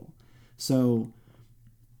of evil. So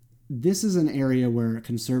this is an area where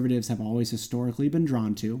conservatives have always historically been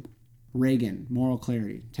drawn to. Reagan, moral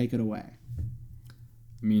clarity, take it away.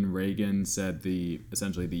 I mean, Reagan said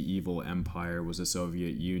essentially the evil empire was the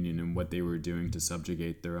Soviet Union and what they were doing to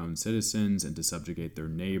subjugate their own citizens and to subjugate their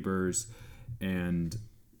neighbors, and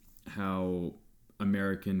how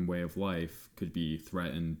American way of life could be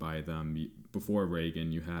threatened by them. Before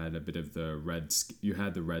Reagan, you had a bit of the Red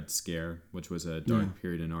Scare, which was a dark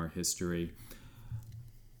period in our history.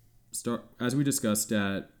 As we discussed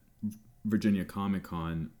at Virginia Comic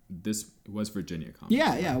Con, this was Virginia Comic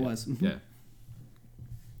Con. Yeah, it was. Mm-hmm. Yeah.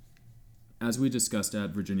 As we discussed at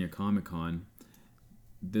Virginia Comic Con,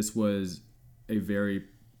 this was a very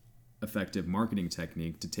effective marketing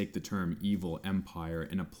technique to take the term evil empire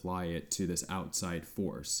and apply it to this outside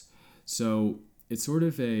force. So it's sort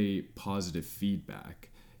of a positive feedback.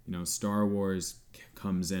 You know, Star Wars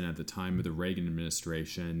comes in at the time of the Reagan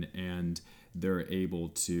administration, and they're able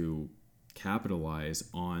to capitalize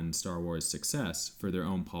on Star Wars' success for their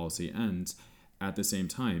own policy ends. At the same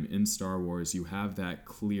time, in Star Wars, you have that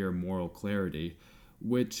clear moral clarity,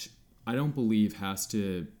 which I don't believe has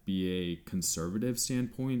to be a conservative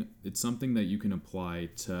standpoint. It's something that you can apply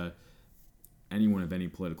to anyone of any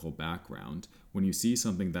political background. When you see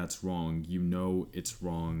something that's wrong, you know it's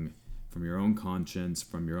wrong from your own conscience,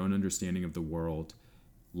 from your own understanding of the world.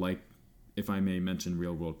 Like, if I may mention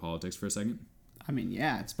real world politics for a second. I mean,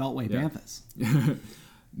 yeah, it's Beltway Banthas.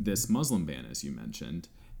 This Muslim ban, as you mentioned,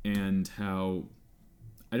 and how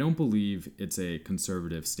I don't believe it's a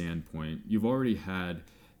conservative standpoint. You've already had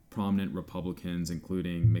prominent Republicans,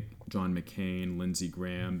 including John McCain, Lindsey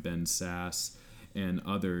Graham, Ben Sasse, and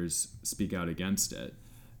others speak out against it.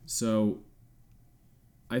 So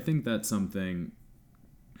I think that's something,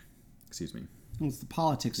 It's the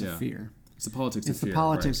politics of fear. It's the politics of fear. It's the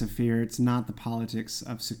politics of fear. It's not the politics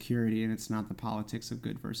of security, and it's not the politics of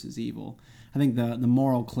good versus evil. I think the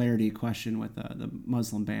moral clarity question with the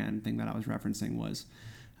Muslim ban thing that I was referencing was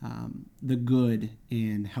the good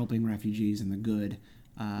in helping refugees and the good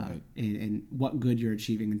in what good you're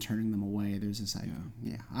achieving and turning them away. There's this idea.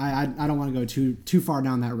 Yeah. I don't want to go too far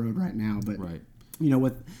down that road right now, but you know,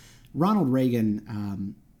 with Ronald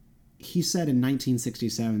Reagan, he said in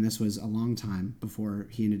 1967, this was a long time before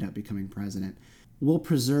he ended up becoming president, "We'll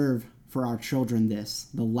preserve for our children this,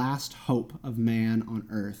 the last hope of man on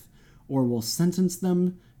earth, or we'll sentence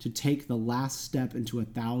them to take the last step into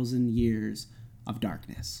 1,000 years of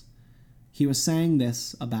darkness." He was saying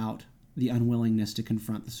this about the unwillingness to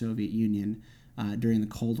confront the Soviet Union during the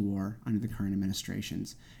Cold War under the current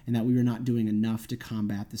administrations, and that we were not doing enough to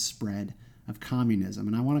combat the spread of communism.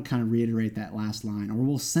 And I want to kind of reiterate that last line, or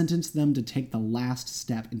we'll sentence them to take the last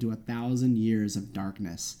step into 1,000 years of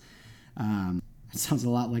darkness. It sounds a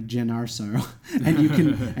lot like Jyn Erso.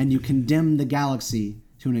 and you condemn the galaxy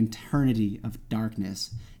to an eternity of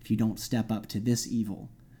darkness if you don't step up to this evil.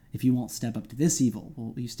 If you won't step up to this evil,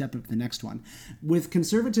 well, you step up to the next one. With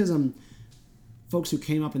conservatism, folks who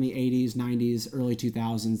came up in the 80s, 90s, early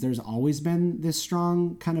 2000s, there's always been this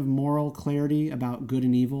strong kind of moral clarity about good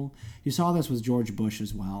and evil. You saw this with George Bush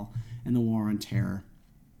as well in the War on Terror.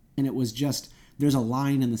 And it was just, there's a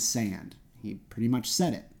line in the sand. He pretty much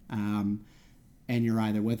said it. And you're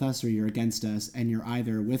either with us or you're against us, and you're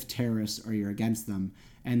either with terrorists or you're against them.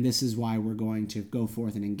 And this is why we're going to go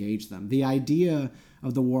forth and engage them. The idea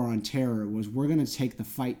of the War on Terror was we're going to take the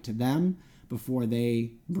fight to them before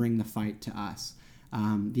they bring the fight to us.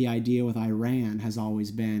 The idea with Iran has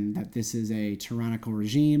always been that this is a tyrannical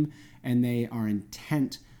regime and they are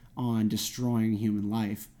intent on destroying human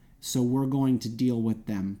life. So we're going to deal with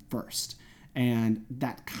them first. And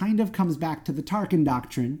that kind of comes back to the Tarkin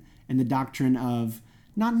doctrine and the doctrine of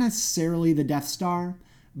not necessarily the Death Star,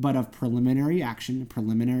 but of preliminary action,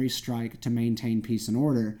 preliminary strike to maintain peace and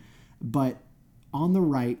order. But on the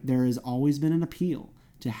right, there has always been an appeal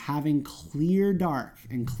to having clear dark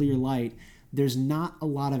and clear light. There's not a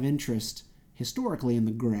lot of interest historically in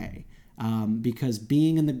the gray. because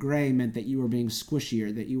being in the gray meant that you were being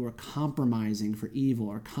squishier, that you were compromising for evil,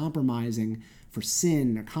 or compromising for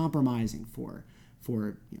sin, or compromising for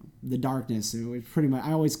the darkness. And it was pretty much,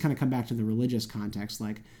 I always kind of come back to the religious context,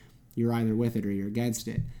 like you're either with it or you're against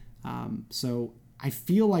it. So I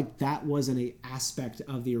feel like that was an aspect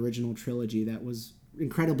of the original trilogy that was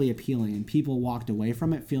incredibly appealing, and people walked away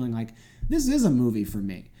from it feeling like this is a movie for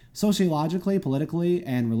me. Sociologically, politically,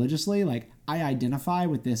 and religiously, like I identify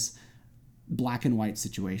with this black and white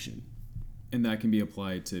situation. And that can be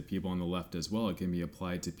applied to people on the left as well. It can be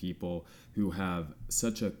applied to people who have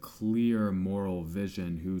such a clear moral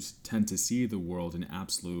vision, who tend to see the world in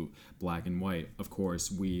absolute black and white. Of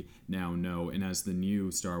course, we now know, and as the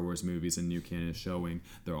new Star Wars movies and new canon is showing,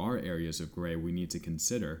 there are areas of gray we need to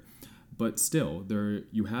consider. But still,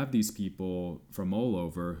 you have these people from all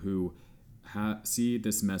over who see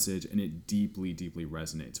this message and it deeply, deeply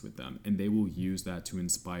resonates with them. And they will use that to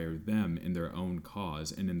inspire them in their own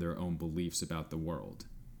cause and in their own beliefs about the world.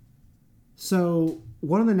 So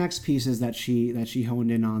one of the next pieces that she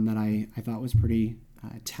honed in on that I thought was pretty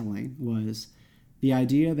telling was the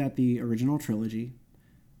idea that the original trilogy,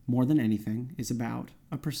 more than anything, is about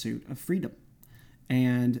a pursuit of freedom.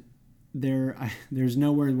 And there's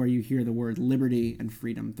nowhere where you hear the word liberty and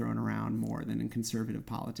freedom thrown around more than in conservative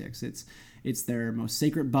politics. It's their most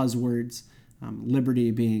sacred buzzwords,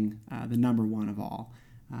 liberty being the number one of all.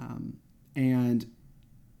 And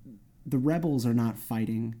the rebels are not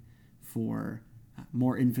fighting for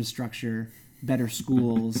more infrastructure, better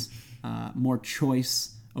schools, more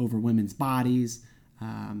choice over women's bodies,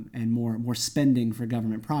 and more spending for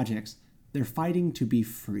government projects. They're fighting to be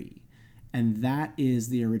free. And that is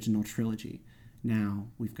the original trilogy. Now,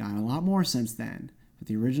 we've got a lot more since then, but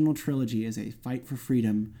the original trilogy is a fight for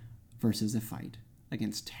freedom versus a fight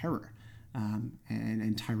against terror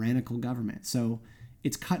and tyrannical government. So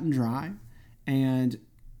it's cut and dry. And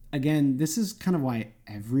again, this is kind of why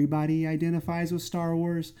everybody identifies with Star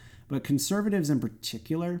Wars, but conservatives in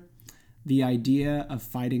particular, the idea of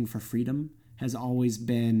fighting for freedom has always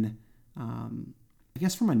been, I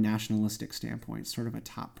guess from a nationalistic standpoint, sort of a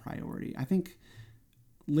top priority. I think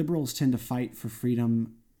liberals tend to fight for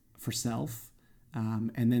freedom for self,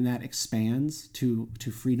 and then that expands to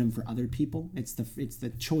freedom for other people. It's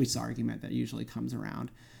the choice argument that usually comes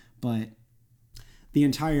around. But the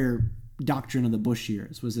entire doctrine of the Bush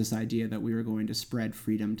years was this idea that we were going to spread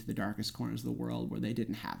freedom to the darkest corners of the world where they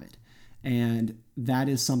didn't have it. And that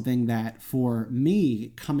is something that, for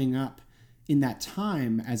me, coming up in that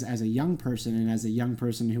time as a young person, and as a young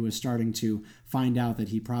person who was starting to find out that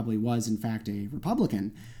he probably was in fact a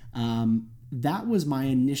Republican, that was my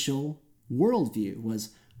initial worldview, was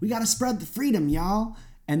we got to spread the freedom, y'all.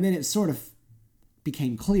 And then it sort of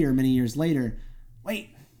became clear many years later,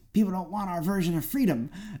 wait, people don't want our version of freedom.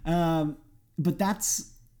 But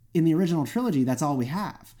that's, in the original trilogy, that's all we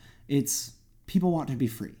have. It's people want to be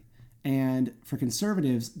free. And for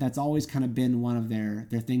conservatives, that's always kind of been one of their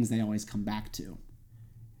things they always come back to.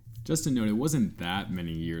 Just to note, it wasn't that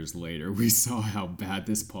many years later we saw how bad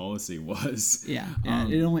this policy was. Yeah.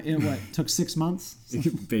 It took 6 months?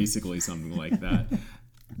 Basically something like that.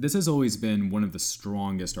 This has always been one of the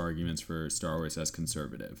strongest arguments for Star Wars as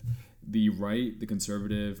conservative. The right, the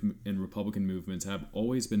conservative, and Republican movements have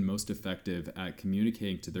always been most effective at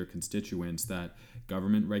communicating to their constituents that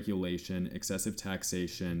government regulation, excessive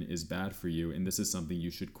taxation is bad for you, and this is something you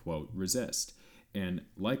should, quote, resist. And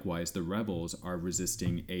likewise, the rebels are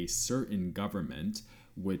resisting a certain government,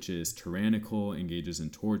 which is tyrannical, engages in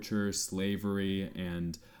torture, slavery,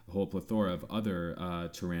 and a whole plethora of other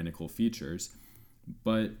tyrannical features.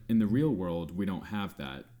 But in the real world, we don't have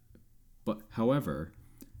that. But however,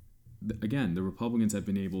 again, the Republicans have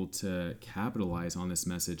been able to capitalize on this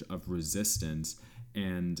message of resistance,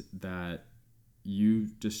 and that you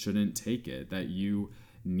just shouldn't take it, that you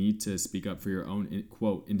need to speak up for your own,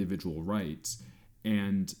 quote, individual rights.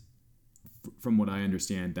 And from what I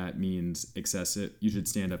understand, that means you should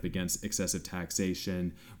stand up against excessive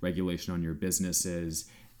taxation, regulation on your businesses,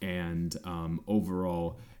 and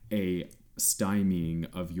overall a stymieing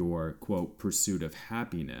of your, quote, pursuit of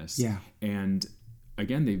happiness. Yeah. And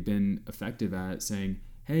again, they've been effective at saying,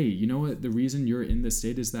 hey, you know what? The reason you're in this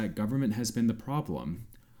state is that government has been the problem.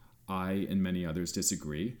 I and many others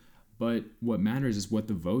disagree, but what matters is what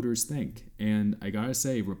the voters think. And I gotta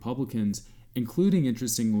say, Republicans, including,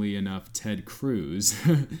 interestingly enough, Ted Cruz,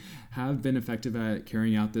 have been effective at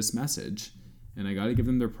carrying out this message. And I gotta give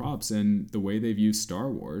them their props in the way they've used Star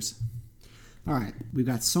Wars. All right, we've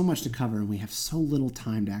got so much to cover, and we have so little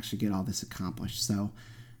time to actually get all this accomplished. So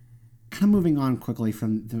kind of moving on quickly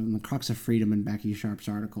from the crux of freedom in Becky Sharp's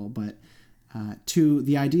article, but to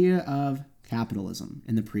the idea of capitalism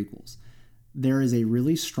in the prequels. There is a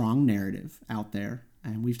really strong narrative out there,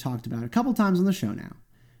 and we've talked about it a couple times on the show now.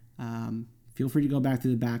 Feel free to go back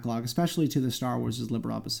through the backlog, especially to the Star Wars is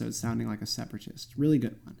Liberal episode, Sounding Like a Separatist. Really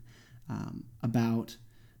good one. About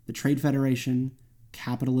the Trade Federation,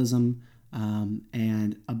 capitalism,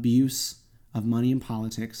 and abuse of money and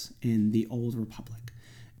politics in the Old Republic.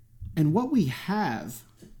 And what we have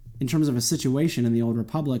in terms of a situation in the Old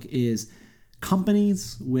Republic is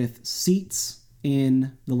companies with seats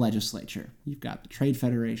in the legislature. You've got the Trade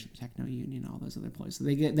Federation, Techno Union, all those other places.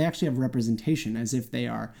 They actually have representation as if they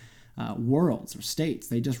are worlds or states.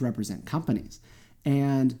 They just represent companies.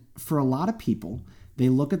 And for a lot of people, they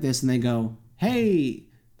look at this and they go, hey,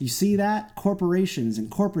 you see that? Corporations and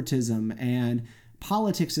corporatism and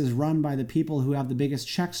politics is run by the people who have the biggest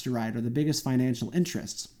checks to write or the biggest financial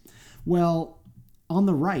interests. Well, on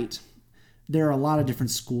the right, there are a lot of different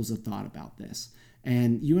schools of thought about this.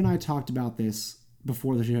 And you and I talked about this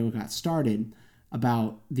before the show got started,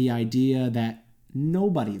 about the idea that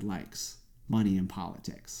nobody likes money in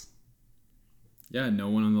politics. Yeah, no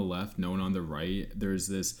one on the left, no one on the right. There's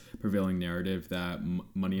this prevailing narrative that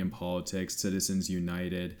money in politics, Citizens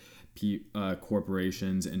United,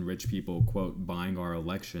 corporations and rich people, quote, buying our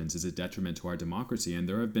elections is a detriment to our democracy. And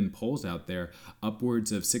there have been polls out there,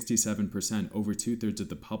 upwards of 67%, over 2/3 of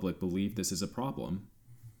the public believe this is a problem.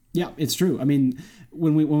 Yeah, it's true. I mean,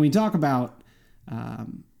 when we talk about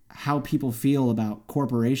how people feel about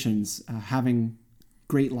corporations having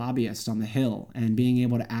great lobbyists on the Hill and being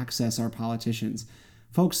able to access our politicians,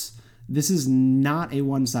 folks, this is not a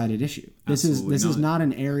one-sided issue. This is not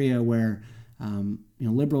an area where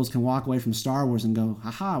liberals can walk away from Star Wars and go,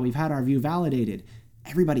 "Haha, we've had our view validated."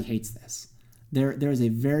 Everybody hates this. There is a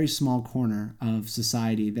very small corner of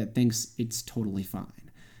society that thinks it's totally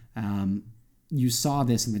fine. You saw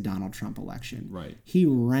this in the Donald Trump election. Right. He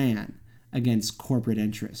ran against corporate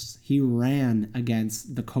interests. He ran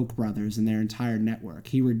against the Koch brothers and their entire network.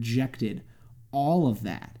 He rejected all of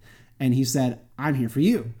that. And he said, I'm here for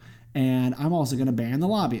you. And I'm also going to ban the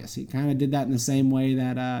lobbyists. He kind of did that in the same way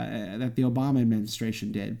that that the Obama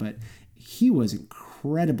administration did. But he was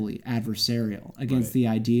incredibly adversarial against the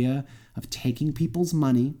idea of taking people's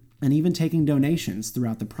money and even taking donations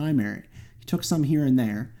throughout the primary. He took some here and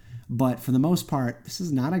there. But for the most part, this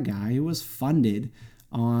is not a guy who was funded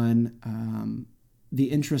on the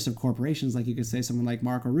interest of corporations, like you could say someone like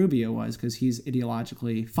Marco Rubio was, because he's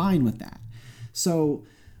ideologically fine with that. So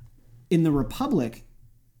in the Republic,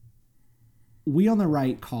 we on the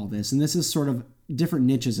right call this, and this is sort of different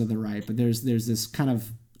niches of the right, but there's this kind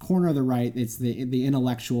of corner of the right. It's the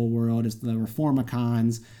intellectual world. It's the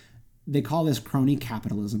reformicons. They call this crony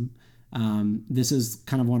capitalism. This is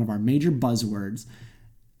kind of one of our major buzzwords.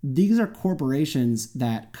 These are corporations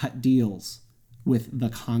that cut deals with the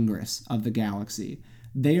Congress of the galaxy.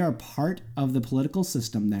 They are part of the political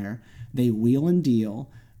system there. They wheel and deal.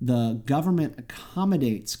 The government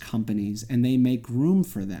accommodates companies and they make room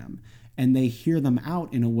for them. And they hear them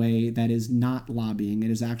out in a way that is not lobbying. It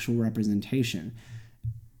is actual representation.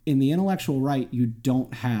 In the intellectual right, you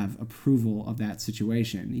don't have approval of that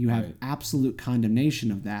situation. You have absolute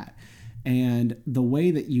condemnation of that. And the way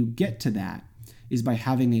that you get to that is by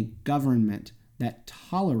having a government that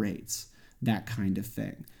tolerates that kind of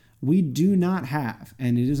thing. We do not have,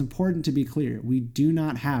 and it is important to be clear, we do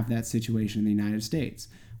not have that situation in the United States.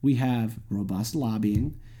 We have robust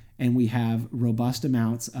lobbying, and we have robust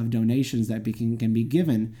amounts of donations that can be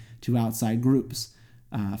given to outside groups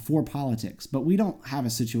for politics. But we don't have a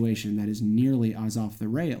situation that is nearly as off the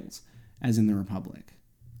rails as in the Republic.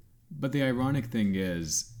 But the ironic thing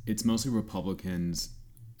is, it's mostly Republicans,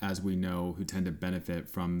 as we know, who tend to benefit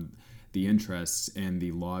from the interests and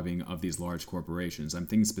the lobbying of these large corporations. I'm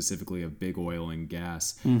thinking specifically of big oil and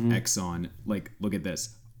gas, Exxon. Like, look at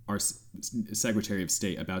this. Our Secretary of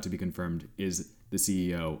State, about to be confirmed, is the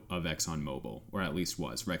CEO of ExxonMobil, or at least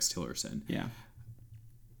was, Rex Tillerson. Yeah.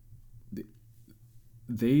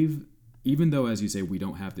 They've, even though, as you say, we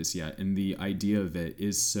don't have this yet, and the idea of it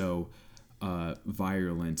is so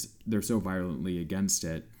virulent, they're so violently against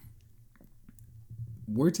it,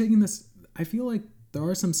 we're taking this, I feel like there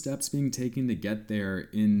are some steps being taken to get there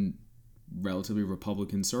in relatively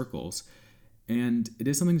Republican circles, and it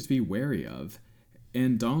is something to be wary of.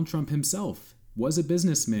 And Donald Trump himself was a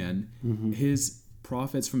businessman. His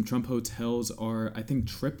profits from Trump hotels are, I think,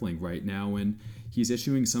 tripling right now, and he's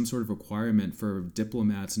issuing some sort of requirement for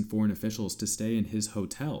diplomats and foreign officials to stay in his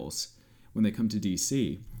hotels when they come to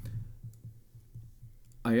D.C.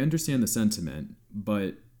 I understand the sentiment,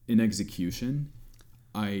 but in execution,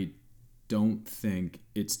 I don't think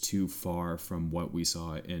it's too far from what we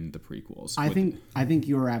saw in the prequels. I think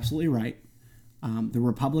you are absolutely right. The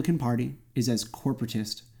Republican Party is as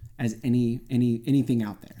corporatist as anything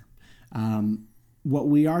out there. What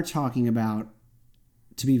we are talking about,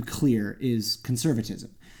 to be clear, is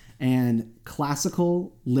conservatism. And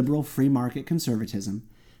classical liberal free market conservatism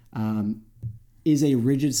is a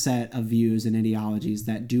rigid set of views and ideologies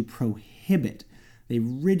that do prohibit, they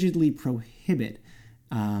rigidly prohibit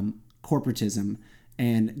corporatism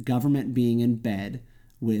and government being in bed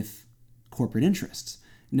with corporate interests.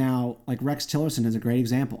 Now, like Rex Tillerson is a great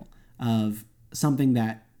example of something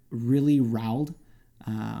that really rattled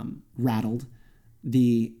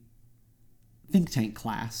the think tank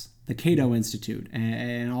class, the Cato Institute,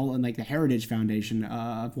 and all, and like the Heritage Foundation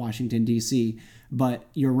of Washington, D.C. But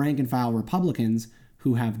your rank and file Republicans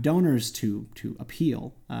who have donors to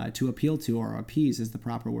appeal to, or appease is the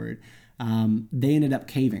proper word, they ended up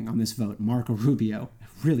caving on this vote. Marco Rubio,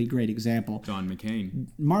 really great example. John McCain.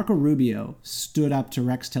 Marco Rubio stood up to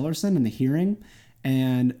Rex Tillerson in the hearing,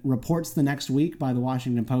 and reports the next week by the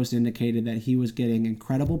Washington Post indicated that he was getting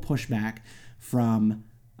incredible pushback from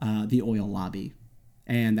the oil lobby,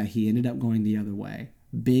 and that he ended up going the other way.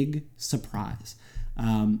 Big surprise.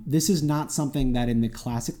 This is not something that in the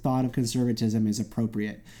classic thought of conservatism is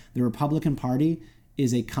appropriate. The Republican Party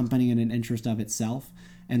is a company in an interest of itself,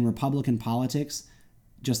 and Republican politics,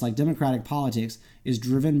 just like Democratic politics, is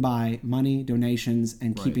driven by money, donations,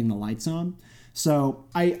 and keeping the lights on. So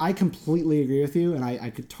I completely agree with you, and I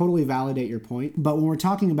could totally validate your point. But when we're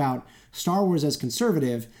talking about Star Wars as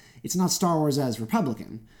conservative, it's not Star Wars as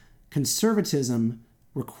Republican. Conservatism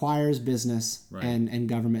requires business and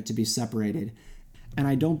government to be separated. And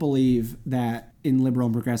I don't believe that in liberal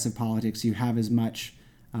and progressive politics you have as much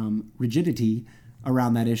rigidity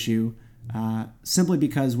around that issue, simply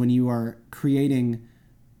because when you are creating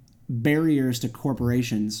barriers to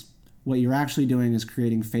corporations, what you're actually doing is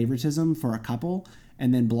creating favoritism for a couple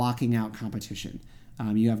and then blocking out competition.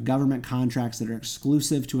 You have government contracts that are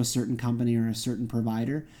exclusive to a certain company or a certain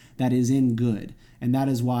provider that is in good. And that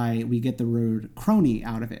is why we get the word crony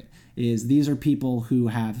out of it, is these are people who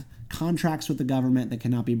have contracts with the government that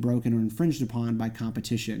cannot be broken or infringed upon by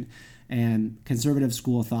competition. And conservative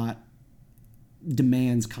school of thought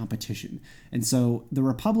demands competition. And so the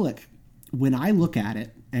Republic, when I look at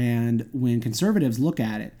it and when conservatives look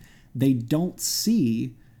at it, they don't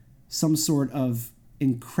see some sort of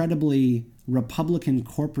incredibly Republican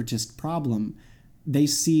corporatist problem. They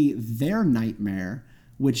see their nightmare,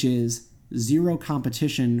 which is zero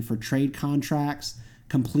competition for trade contracts,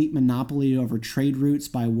 complete monopoly over trade routes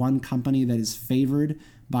by one company that is favored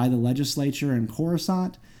by the legislature in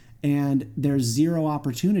Coruscant, and there's zero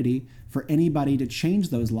opportunity for anybody to change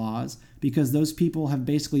those laws because those people have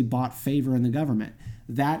basically bought favor in the government.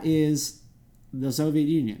 That is the Soviet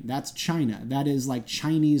Union. That's China. That is like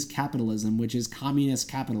Chinese capitalism, which is communist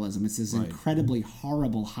capitalism. It's this incredibly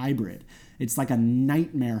horrible hybrid. It's like a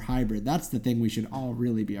nightmare hybrid. That's the thing we should all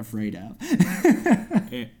really be afraid of.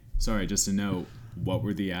 Hey, sorry, just to note, what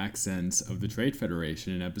were the accents of the Trade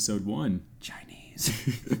Federation in episode 1? Chinese.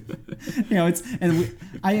 I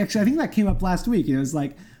think that came up last week. It's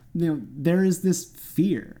like, there is this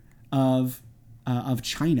fear of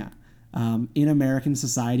China in American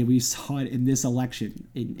society. We saw it in this election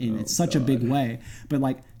in such a big way. But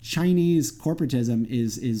like Chinese corporatism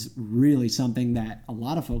is really something that a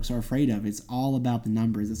lot of folks are afraid of. It's all about the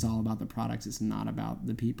numbers. It's all about the products. It's not about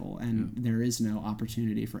the people. And there is no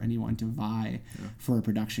opportunity for anyone to vie for a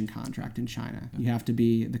production contract in China. You have to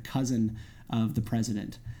be the cousin of the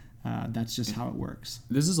president. That's just how it works.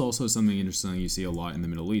 This is also something interesting you see a lot in the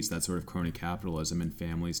Middle East, that sort of crony capitalism and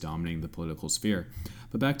families dominating the political sphere.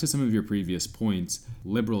 But back to some of your previous points,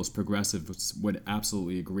 liberals, progressives would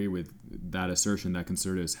absolutely agree with that assertion that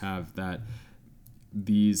conservatives have, that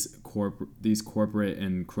these corporate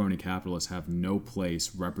and crony capitalists have no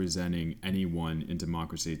place representing anyone in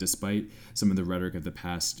democracy. Despite some of the rhetoric of the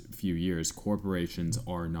past few years, corporations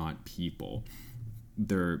are not people.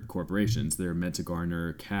 They're corporations. They're meant to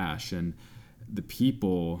garner cash, and the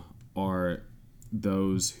people are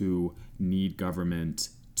those who need government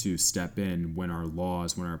to step in when our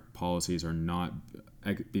laws, when our policies are not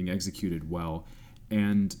being executed well.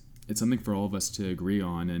 And it's something for all of us to agree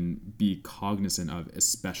on and be cognizant of,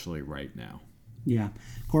 especially right now. Yeah,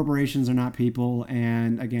 corporations are not people.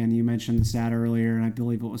 And again, you mentioned the stat earlier, and I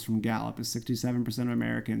believe it was from Gallup, is 67% of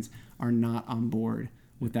Americans are not on board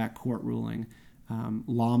with that court ruling.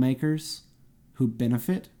 Lawmakers who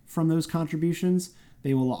benefit from those contributions,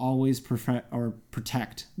 they will always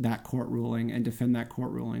protect that court ruling and defend that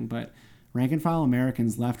court ruling. But rank and file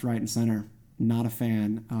Americans, left, right, and center, not a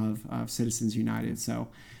fan of Citizens United. So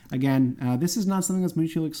again, this is not something that's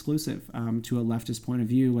mutually exclusive to a leftist point of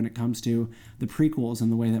view when it comes to the prequels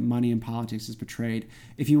and the way that money and politics is portrayed.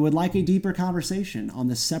 If you would like a deeper conversation on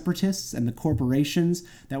the separatists and the corporations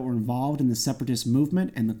that were involved in the separatist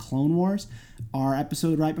movement and the Clone Wars, our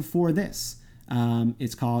episode right before this,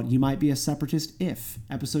 it's called You Might Be a Separatist If,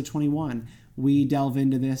 episode 21. We delve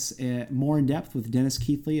into this more in depth with Dennis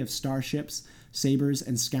Keithley of Starships, Sabers,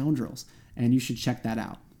 and Scoundrels, and you should check that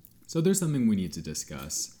out. So there's something we need to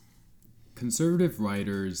discuss. Conservative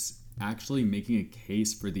writers actually making a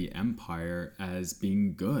case for the Empire as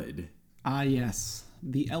being good. Ah, yes.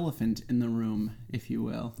 The elephant in the room, if you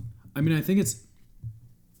will. I mean, I think it's...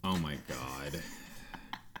 Oh my god.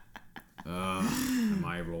 Am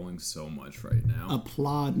I rolling so much right now?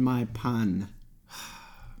 Applaud my pun.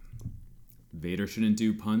 Vader shouldn't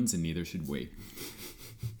do puns, and neither should we.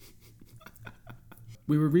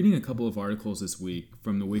 We were reading a couple of articles this week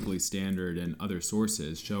from the Weekly Standard and other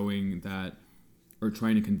sources showing that, or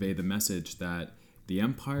trying to convey the message that the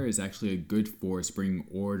Empire is actually a good force bringing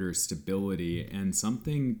order, stability, and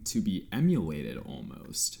something to be emulated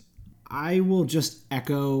almost. I will just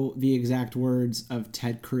echo the exact words of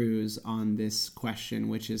Ted Cruz on this question,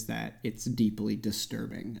 which is that it's deeply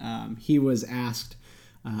disturbing. He was asked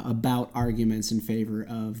about arguments in favor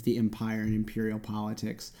of the Empire and imperial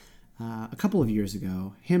politics a couple of years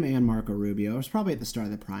ago. Him and Marco Rubio. It was probably at the start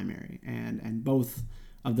of the primary, and both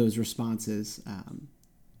of those responses,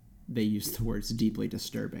 they used the words deeply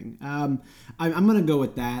disturbing. I'm going to go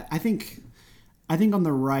with that. I think on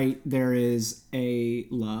the right there is a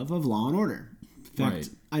love of law and order. In fact, Right.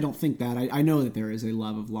 I don't think that. I know that there is a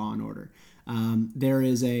love of law and order. There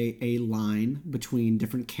is a line between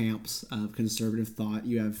different camps of conservative thought.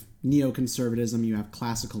 You have neoconservatism, you have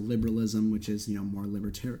classical liberalism, which is more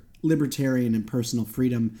libertarian and personal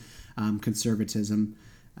freedom conservatism,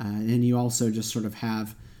 and you also just sort of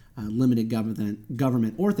have limited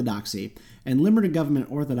government orthodoxy. And limited government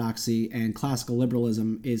orthodoxy and classical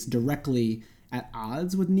liberalism is directly at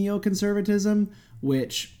odds with neoconservatism,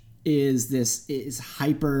 which is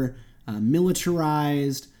hyper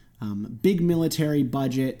militarized, big military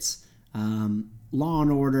budgets, law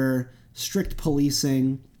and order, strict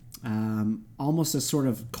policing, almost a sort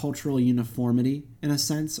of cultural uniformity in a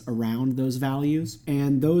sense around those values.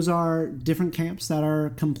 And those are different camps that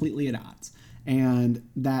are completely at odds. And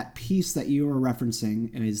that piece that you were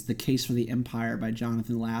referencing is The Case for the Empire by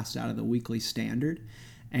Jonathan Last out of the Weekly Standard.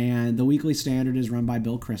 And the Weekly Standard is run by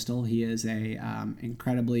Bill Kristol. He is a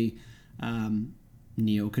incredibly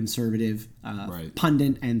neoconservative Right.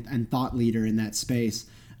 pundit and thought leader in that space.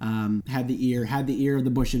 Had the ear of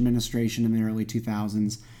the Bush administration in the early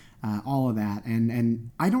 2000s. All of that.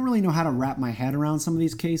 And I don't really know how to wrap my head around some of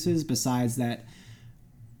these cases besides that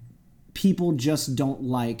people just don't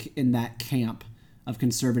like, in that camp of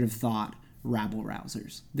conservative thought,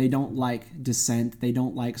 rabble-rousers. They don't like dissent. They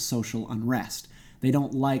don't like social unrest. They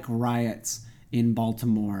don't like riots in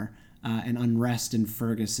Baltimore and unrest in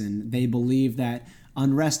Ferguson. They believe that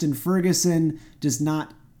unrest in Ferguson does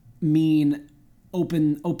not mean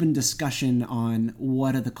open discussion on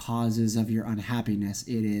what are the causes of your unhappiness.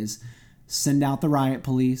 It is send out the riot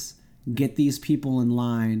police, get these people in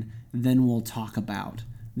line, then we'll talk about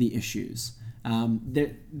the issues.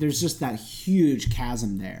 There's just that huge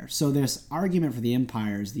chasm there. So this argument for the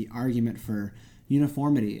Empire is the argument for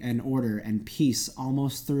uniformity and order and peace,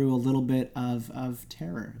 almost through a little bit of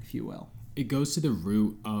terror, if you will. It goes to the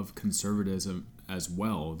root of conservatism as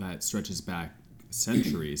well that stretches back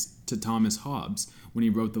centuries to Thomas Hobbes. When he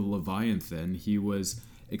wrote the Leviathan, he was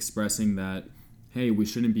expressing that, hey, we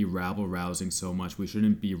shouldn't be rabble-rousing so much. We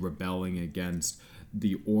shouldn't be rebelling against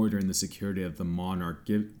the order and the security of the monarch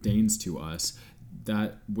deigns to us,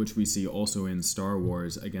 that which we see also in Star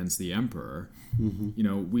Wars against the Emperor.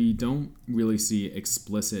 Mm-hmm. We don't really see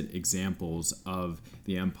explicit examples of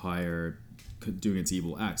the Empire doing its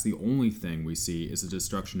evil acts. The only thing we see is the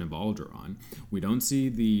destruction of Alderaan. We don't see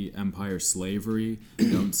the Empire's slavery.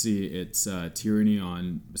 We don't see its tyranny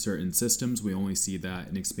on certain systems. We only see that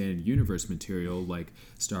in expanded universe material like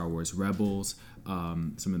Star Wars Rebels,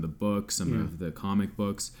 some of the books, some of the comic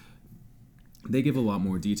books. They give a lot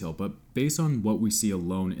more detail, but based on what we see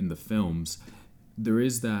alone in the films, there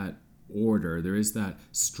is that order, there is that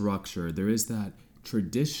structure, there is that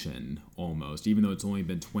tradition almost, even though it's only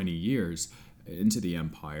been 20 years into the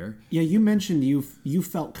Empire. Yeah, you mentioned you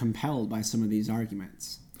felt compelled by some of these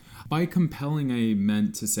arguments. By compelling, I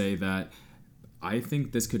meant to say that I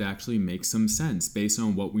think this could actually make some sense based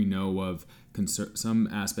on what we know of some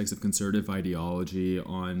aspects of conservative ideology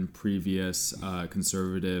on previous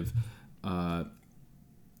conservative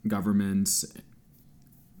governments.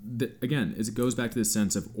 Again, it goes back to the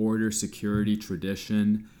sense of order, security,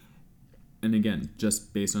 tradition, and again,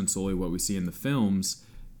 just based on solely what we see in the films.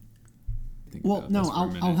 Well, no,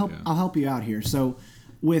 I'll help you out here. So,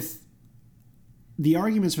 with the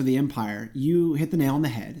arguments for the Empire, you hit the nail on the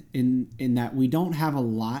head in that we don't have a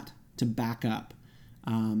lot to back up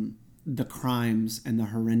the crimes and the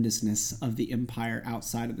horrendousness of the Empire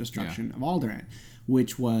outside of the destruction of Alderaan,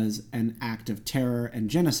 which was an act of terror and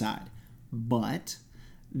genocide. But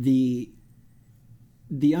the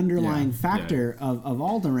underlying factor of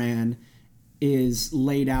Alderaan is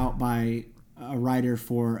laid out by a writer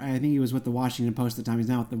for, I think he was with the Washington Post at the time, he's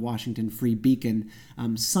now at the Washington Free Beacon,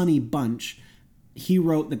 Sonny Bunch. He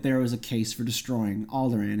wrote that there was a case for destroying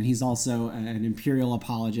Alderaan, and he's also an imperial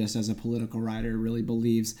apologist as a political writer, really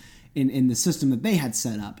believes in the system that they had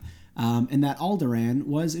set up, and that Alderaan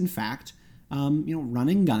was, in fact,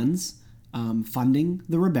 running guns, funding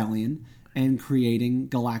the rebellion, and creating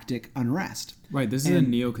galactic unrest. Right, this is a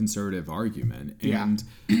neoconservative argument. And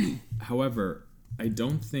however, I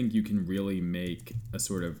don't think you can really make a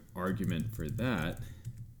sort of argument for that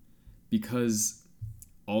because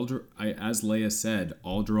as Leia said,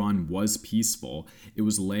 Alderaan was peaceful. It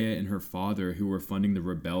was Leia and her father who were funding the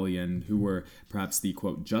rebellion, who were perhaps the,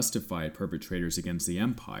 quote, justified perpetrators against the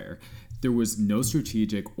Empire. There was no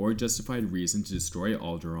strategic or justified reason to destroy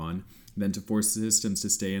Alderaan than to force systems to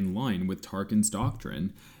stay in line with Tarkin's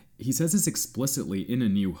doctrine. He says this explicitly in A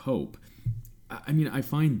New Hope. I mean, I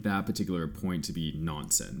find that particular point to be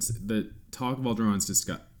nonsense. The talk of Alderaan's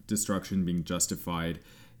destruction being justified,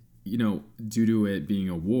 due to it being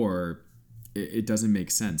a war, it doesn't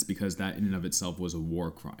make sense because that in and of itself was a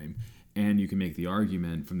war crime. And you can make the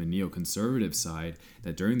argument from the neoconservative side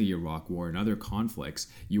that during the Iraq War and other conflicts,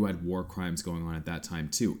 you had war crimes going on at that time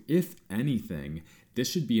too. If anything, this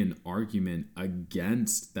should be an argument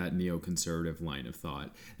against that neoconservative line of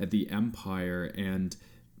thought, that the Empire and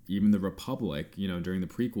even the Republic, during the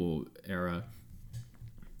prequel era,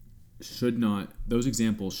 those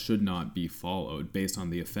examples should not be followed based on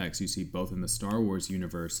the effects you see both in the Star Wars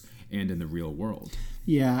universe and in the real world.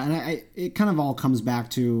 Yeah, and it kind of all comes back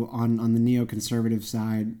to, on the neoconservative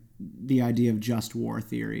side, the idea of just war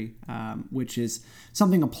theory, which is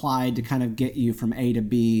something applied to kind of get you from A to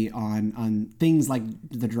B on things like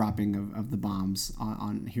the dropping of the bombs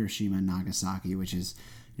on Hiroshima and Nagasaki, which is,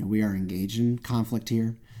 we are engaged in conflict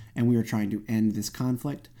here, and we are trying to end this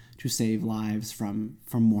conflict to save lives from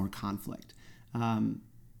more conflict.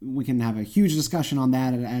 We can have a huge discussion on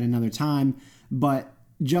that at another time, but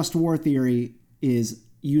just war theory is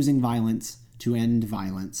using violence to end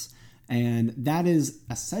violence. And that is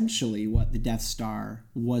essentially what the Death Star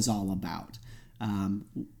was all about.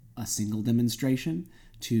 A single demonstration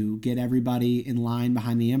to get everybody in line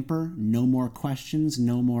behind the Emperor. No more questions,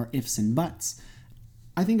 no more ifs and buts.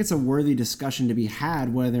 I think it's a worthy discussion to be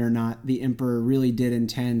had whether or not the Emperor really did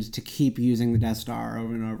intend to keep using the Death Star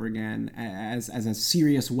over and over again as a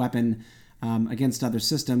serious weapon against other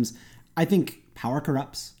systems. I think power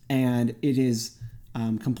corrupts, and it is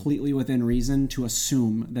completely within reason to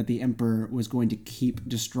assume that the Emperor was going to keep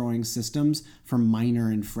destroying systems for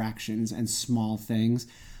minor infractions and small things.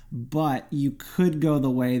 But you could go the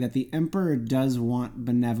way that the Emperor does want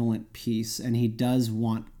benevolent peace, and he does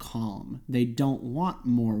want calm. They don't want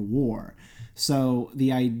more war. So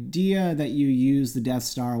the idea that you use the Death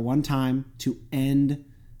Star one time to end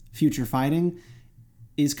future fighting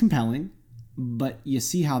is compelling, but you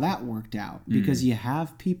see how that worked out, because you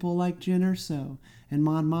have people like Jyn Erso and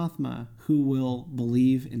Mon Mothma who will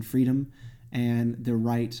believe in freedom and the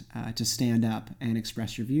right to stand up and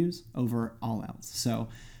express your views over all else. So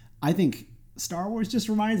I think Star Wars just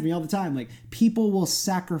reminds me all the time, like, people will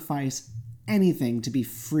sacrifice anything to be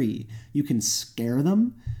free. You can scare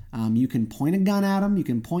them, you can point a gun at them, you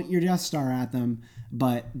can point your Death Star at them,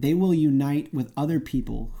 but they will unite with other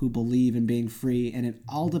people who believe in being free, and it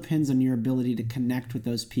all depends on your ability to connect with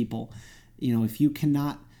those people. If you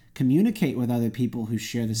cannot communicate with other people who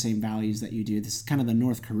share the same values that you do, this is kind of the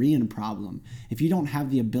North Korean problem. If you don't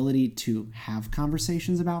have the ability to have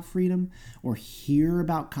conversations about freedom or hear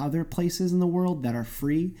about other places in the world that are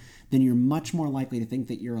free, then you're much more likely to think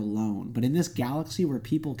that you're alone. But in this galaxy where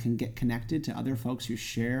people can get connected to other folks who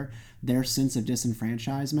share their sense of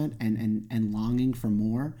disenfranchisement and longing for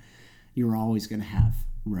more, you're always going to have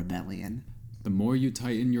rebellion. The more you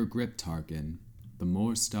tighten your grip, Tarkin, the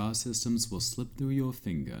more star systems will slip through your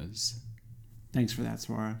fingers. Thanks for that,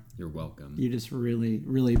 Swara. You're welcome. You just really,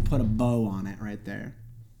 really put a bow on it right there.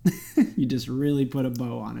 You just really put a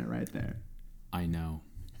bow on it right there. I know.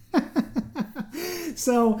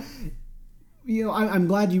 So, I'm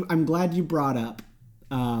glad you brought up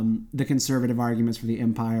the conservative arguments for the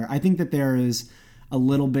empire. I think that there is a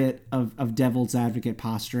little bit of devil's advocate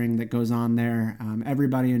posturing that goes on there.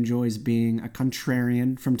 Everybody enjoys being a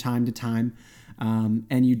contrarian from time to time,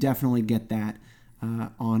 and you definitely get that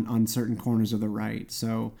on certain corners of the right.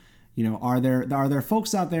 So, are there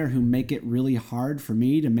folks out there who make it really hard for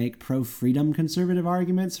me to make pro-freedom conservative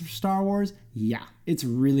arguments for Star Wars? Yeah, it's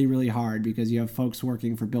really, really hard because you have folks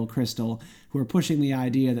working for Bill Kristol who are pushing the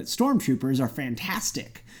idea that stormtroopers are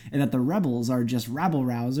fantastic and that the rebels are just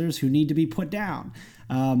rabble-rousers who need to be put down.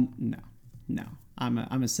 No. I'm a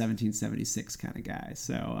 1776 kind of guy,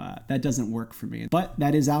 so that doesn't work for me. But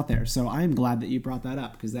that is out there, so I am glad that you brought that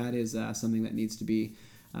up because that is something that needs to be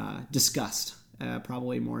discussed.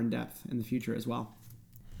 Probably more in depth in the future as well.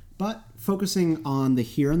 But focusing on the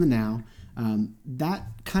here and the now, that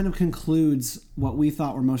kind of concludes what we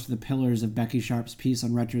thought were most of the pillars of Becky Sharp's piece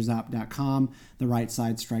on RetroZap.com, The Right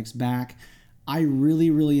Side Strikes Back. I really,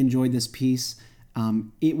 really enjoyed this piece.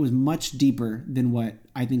 It was much deeper than what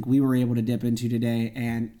I think we were able to dip into today,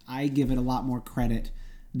 and I give it a lot more credit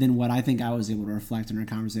than what I think I was able to reflect in our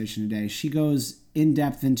conversation today. She goes in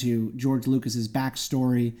depth into George Lucas's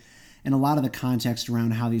backstory, and a lot of the context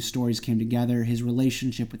around how these stories came together, his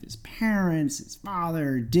relationship with his parents, his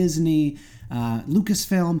father, Disney,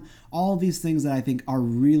 Lucasfilm, all these things that I think are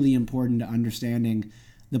really important to understanding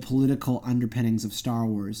the political underpinnings of Star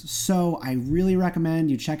Wars. So I really recommend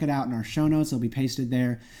you check it out in our show notes. It'll be pasted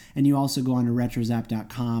there. And you also go on to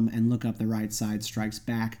RetroZap.com and look up The Right Side Strikes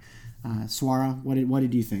Back. Swara, what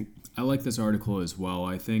did you think? I like this article as well.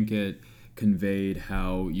 I think it conveyed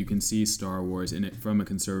how you can see Star Wars in it from a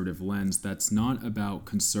conservative lens. That's not about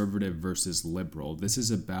conservative versus liberal. This is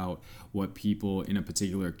about what people in a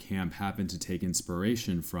particular camp happen to take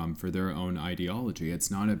inspiration from for their own ideology. It's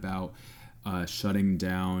not about shutting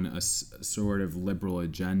down a sort of liberal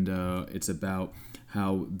agenda. It's about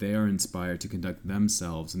how they are inspired to conduct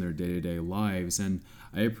themselves in their day-to-day lives. And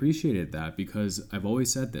I appreciated that because I've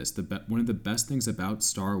always said this, one of the best things about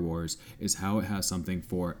Star Wars is how it has something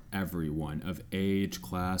for everyone, of age,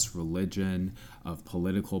 class, religion, of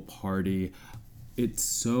political party. It's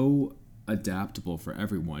so adaptable for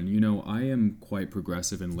everyone. I am quite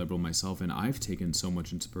progressive and liberal myself, and I've taken so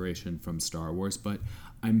much inspiration from Star Wars, but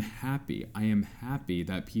I am happy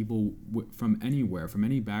that people from anywhere, from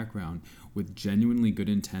any background, with genuinely good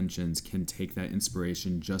intentions can take that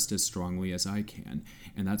inspiration just as strongly as I can,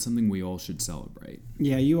 and that's something we all should celebrate.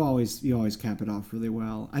 Yeah, you always cap it off really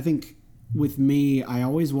well. I think with me, I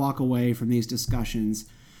always walk away from these discussions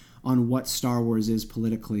on what Star Wars is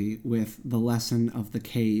politically with the lesson of the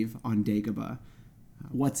cave on Dagobah.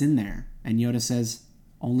 What's in there? And Yoda says,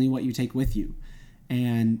 only what you take with you.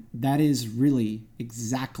 And that is really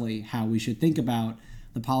exactly how we should think about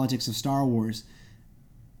the politics of Star Wars.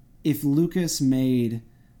 If Lucas made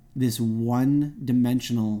this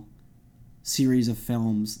one-dimensional series of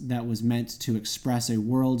films that was meant to express a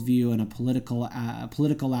worldview and a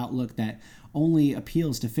political outlook that only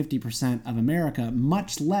appeals to 50% of America,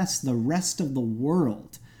 much less the rest of the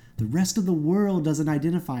world. The rest of the world doesn't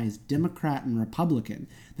identify as Democrat and Republican.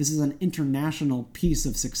 This is an international piece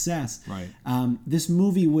of success. Right. This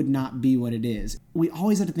movie would not be what it is. We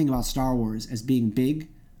always have to think about Star Wars as being big,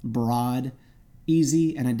 broad,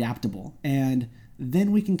 easy, and adaptable. And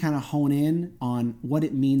then we can kind of hone in on what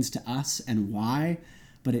it means to us and why.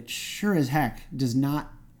 But it sure as heck does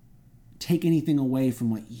not take anything away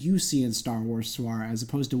from what you see in Star Wars, Swara, as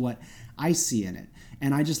opposed to what I see in it.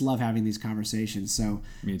 And I just love having these conversations. So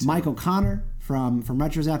Mike O'Connor from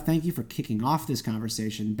RetroZap, thank you for kicking off this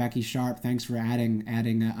conversation. Becky Sharp, thanks for adding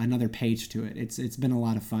another page to it. It's been a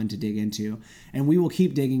lot of fun to dig into. And we will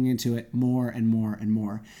keep digging into it more and more and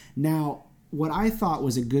more. Now, what I thought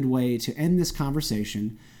was a good way to end this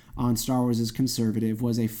conversation on Star Wars as conservative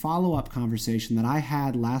was a follow-up conversation that I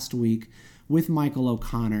had last week with Michael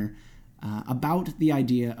O'Connor about the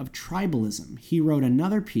idea of tribalism. He wrote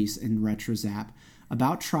another piece in RetroZap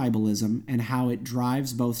about tribalism and how it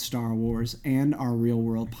drives both Star Wars and our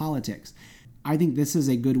real-world politics. I think this is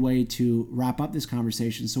a good way to wrap up this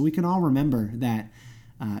conversation so we can all remember that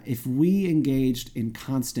if we engaged in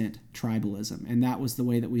constant tribalism and that was the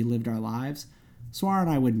way that we lived our lives, Swara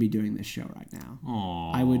and I wouldn't be doing this show right now.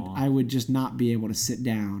 Aww. I would just not be able to sit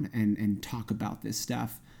down and talk about this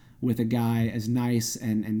stuff with a guy as nice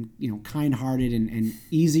and kind-hearted and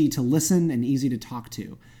easy to listen and easy to talk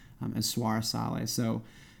to as Swara Saleh. So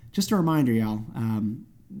just a reminder, y'all,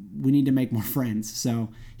 we need to make more friends. So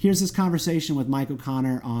here's this conversation with Mike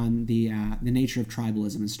O'Connor on the nature of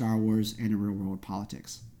tribalism in Star Wars and in real-world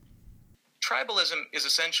politics. Tribalism is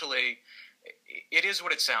essentially, it is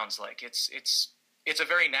what it sounds like. It's a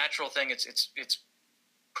very natural thing. It's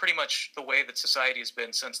pretty much the way that society has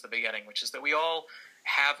been since the beginning, which is that we all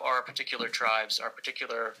have our particular tribes, our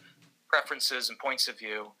particular preferences and points of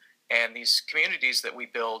view, and these communities that we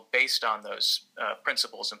build based on those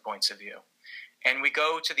principles and points of view. And we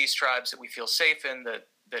go to these tribes that we feel safe in, that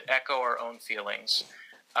echo our own feelings.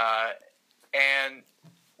 And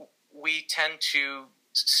we tend to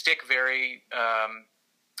stick very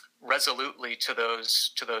resolutely to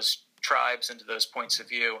those tribes and to those points of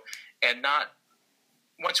view, and not,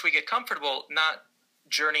 once we get comfortable, not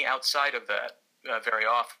journey outside of that very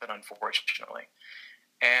often, unfortunately.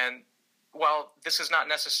 And while this is not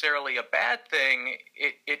necessarily a bad thing,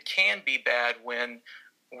 it can be bad when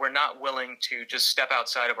we're not willing to just step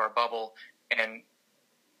outside of our bubble and,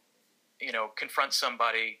 confront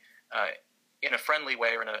somebody in a friendly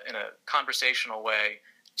way or in a conversational way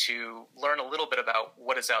to learn a little bit about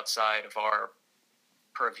what is outside of our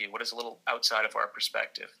purview, what is a little outside of our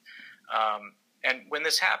perspective. And when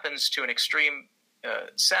this happens to an extreme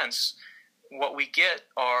sense, what we get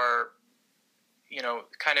are,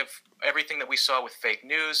 kind of everything that we saw with fake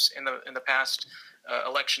news in the past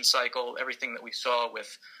election cycle, everything that we saw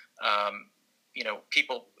with,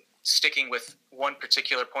 people sticking with one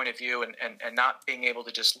particular point of view and not being able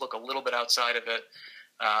to just look a little bit outside of it.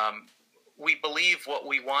 We believe what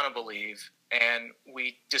we want to believe, and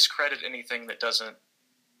we discredit anything that doesn't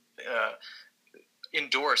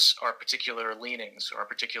endorse our particular leanings or our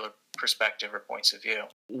particular perspective or points of view.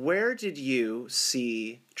 Where did you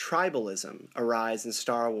see tribalism arise in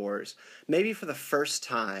Star Wars, maybe for the first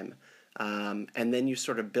time, and then you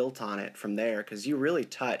sort of built on it from there? Because you really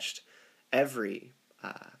touched every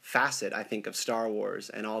facet, I think, of Star Wars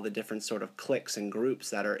and all the different sort of cliques and groups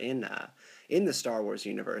that are in the Star Wars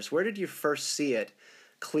universe. Where did you first see it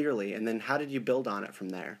clearly, and then how did you build on it from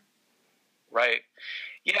there? Right.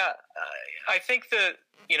 Yeah, I think the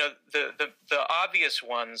obvious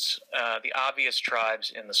ones, the obvious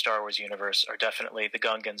tribes in the Star Wars universe are definitely the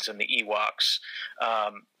Gungans and the Ewoks.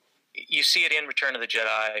 You see it in Return of the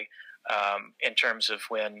Jedi in terms of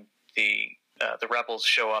when the rebels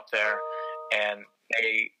show up there and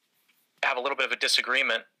they have a little bit of a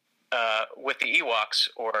disagreement with the Ewoks,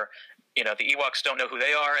 or the Ewoks don't know who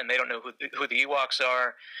they are and they don't know who the Ewoks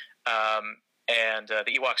are. And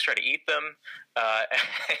the Ewoks try to eat them,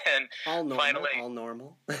 and all normal, finally, all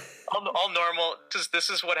normal. all normal. This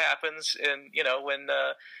is what happens when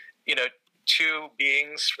two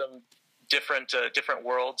beings from different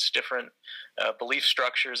worlds, different belief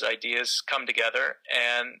structures, ideas come together,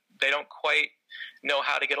 and they don't quite know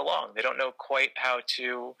how to get along. They don't know quite how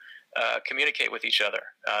to communicate with each other.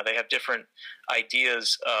 They have different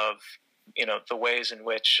ideas of the ways in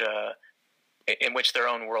which their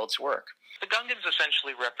own worlds work. The Gungans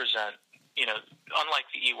essentially represent, unlike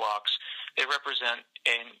the Ewoks, they represent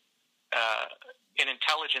an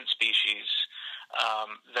intelligent species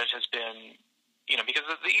that has been, because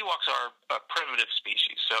the Ewoks are a primitive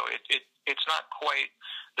species, so it's not quite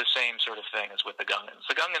the same sort of thing as with the Gungans.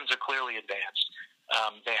 The Gungans are clearly advanced.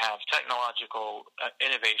 They have technological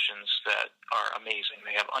innovations that are amazing.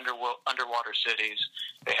 They have underwater cities.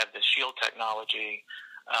 They have the shield technology.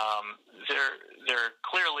 They're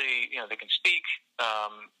clearly, they can speak.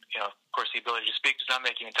 Of course, the ability to speak does not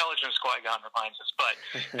make you intelligent, as Qui-Gon reminds us. But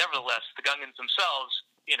nevertheless, the Gungans themselves,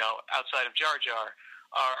 outside of Jar Jar,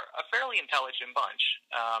 are a fairly intelligent bunch.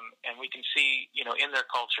 And we can see, in their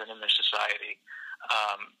culture and in their society,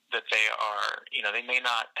 that they are, they may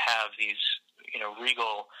not have these,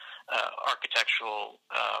 regal architectural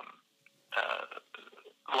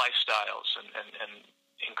lifestyles and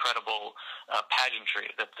incredible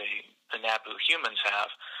pageantry that the Naboo humans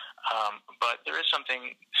have, but there is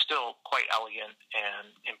something still quite elegant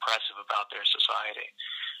and impressive about their society.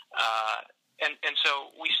 And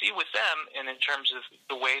so we see with them, and in terms of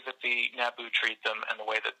the way that the Naboo treat them and the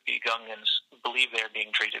way that the Gungans believe they're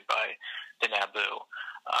being treated by the Naboo,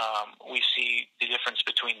 we see the difference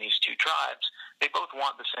between these two tribes. They both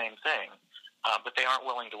want the same thing, but they aren't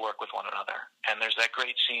willing to work with one another. And there's that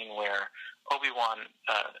great scene where Obi-Wan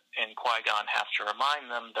and Qui-Gon have to remind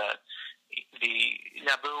them that the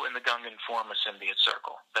Naboo and the Gungan form a symbiote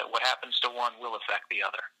circle, that what happens to one will affect the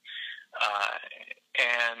other.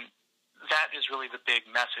 And that is really the big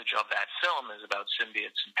message of that film, is about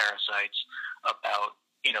symbiotes and parasites, about,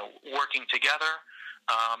 working together,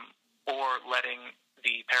 or letting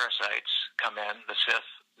the parasites come in, the Sith,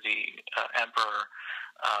 the Emperor,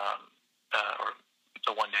 or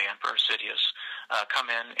the one-day Emperor Sidious,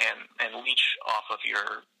 come in and leech off of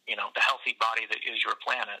your, the healthy body that is your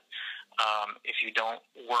planet. If you don't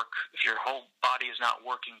work, if your whole body is not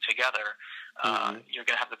working together, you're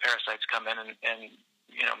going to have the parasites come in and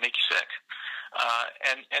make you sick.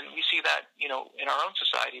 And we see that, you know, in our own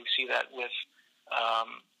society. We see that with,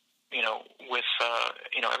 you know,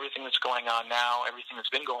 everything that's going on now, everything that's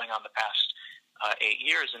been going on the past 8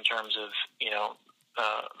 years in terms of, you know,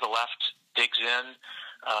 the left digs in,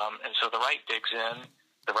 and so the right digs in,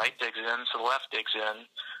 the right digs in, so the left digs in,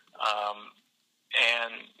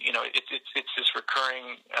 and, you know, it's this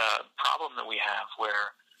recurring problem that we have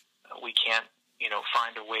where we can't, you know,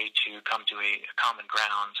 find a way to come to a common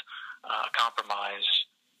ground, compromise,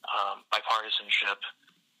 bipartisanship.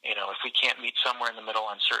 You know, if we can't meet somewhere in the middle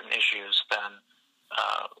on certain issues, then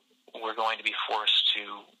we're going to be forced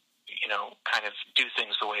to, you know, kind of do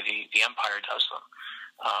things the way the empire does them,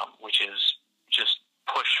 which is just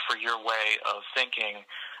push for your way of thinking,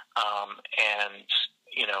 and,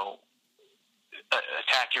 you know,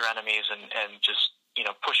 attack your enemies and just, you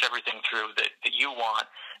know, push everything through that you want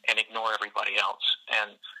and ignore everybody else.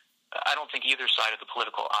 And I don't think either side of the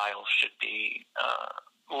political aisle should be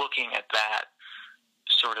looking at that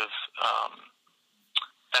sort of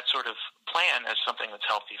plan as something that's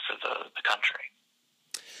healthy for the country.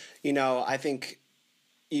 You know, I think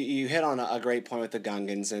you hit on a great point with the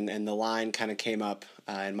Gungans, and the line kind of came up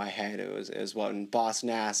in my head. It was when Boss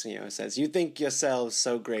Nass, you know, says, "You think yourselves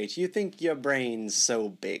so great. You think your brain's so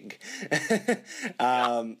big."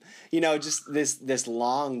 You know, just this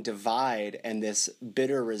long divide and this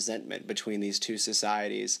bitter resentment between these two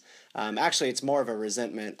societies. Actually, it's more of a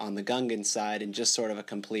resentment on the Gungan side and just sort of a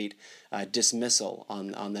complete dismissal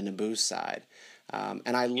on the Naboo side.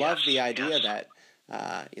 And I love the idea that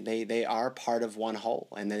they are part of one whole,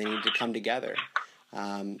 and they need to come together.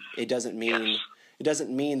 It doesn't mean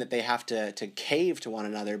that they have to cave to one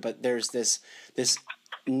another, but there's this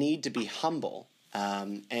need to be humble.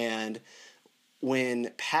 And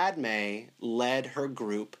when Padme led her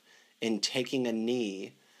group in taking a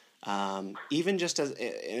knee, even just as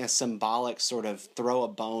in a symbolic sort of throw a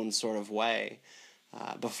bone sort of way,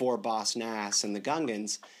 before Boss Nass and the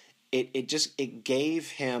Gungans, it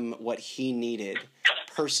gave him what he needed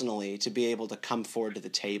personally to be able to come forward to the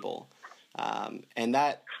table. And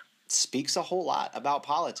that speaks a whole lot about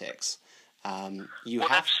politics. You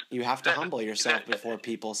have to humble yourself before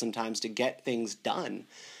people sometimes to get things done.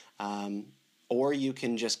 Or you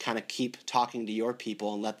can just kind of keep talking to your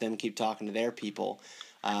people and let them keep talking to their people,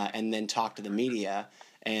 and then talk to the media,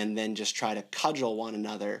 and then just try to cudgel one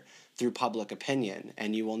another through public opinion,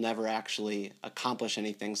 and you will never actually accomplish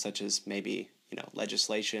anything, such as maybe, you know,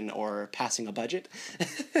 legislation or passing a budget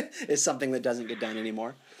is something that doesn't get done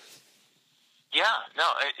anymore. Yeah, no,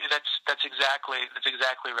 that's exactly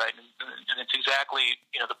right, and it's exactly,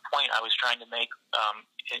 you know, the point I was trying to make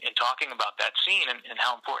in talking about that scene and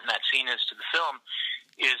how important that scene is to the film,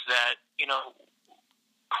 is that, you know,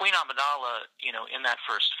 Queen Amidala, you know, in that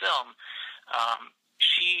first film,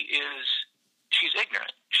 she's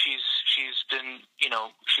ignorant. She's been, you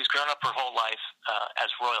know, she's grown up her whole life as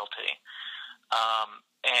royalty,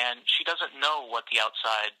 and she doesn't know what the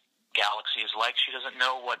outside galaxy is like. She doesn't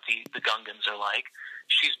know what the Gungans are like.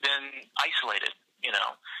 She's been isolated, you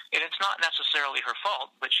know, and it's not necessarily her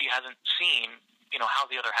fault, but she hasn't seen, you know, how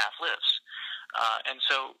the other half lives, and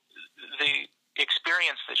so the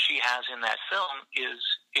experience that she has in that film is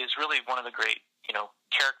really one of the great, you know,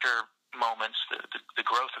 character moments, the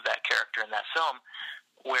growth of that character in that film,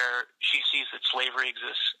 where she sees that slavery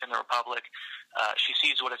exists in the Republic. She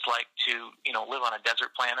sees what it's like to, you know, live on a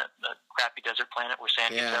desert planet, a crappy desert planet where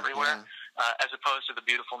sand gets everywhere, as opposed to the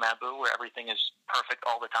beautiful Naboo where everything is perfect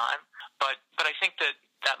all the time. But I think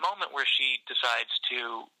that moment where she decides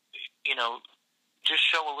to, you know, just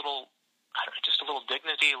show a little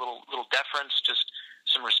dignity, a little deference, just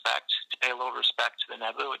some respect, to pay a little respect to the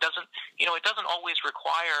Naboo. It doesn't always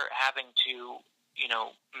require having to, you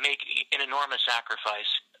know, make an enormous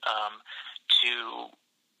sacrifice to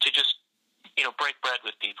just, you know, break bread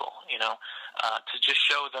with people, you know, to just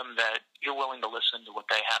show them that you're willing to listen to what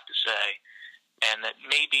they have to say, and that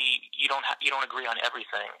maybe you don't agree on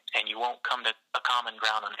everything, and you won't come to a common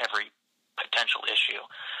ground on every potential issue,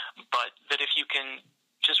 but that if you can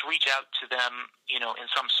just reach out to them, you know, in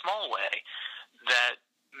some small way, that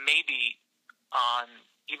maybe on,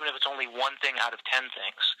 even if it's only one thing out of 10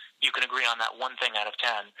 things, you can agree on that one thing out of 10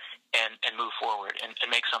 and move forward and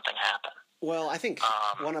make something happen. Well, I think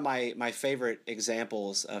one of my favorite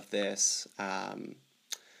examples of this, I'm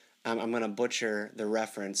going to butcher the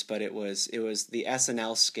reference, but it was the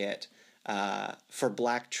SNL skit for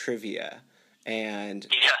Black Trivia, and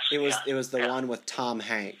it was the one with Tom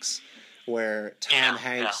Hanks, where Tom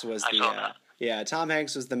Hanks was Tom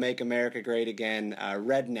Hanks was the Make America Great Again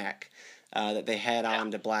redneck that they had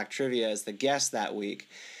on to Black Trivia as the guest that week.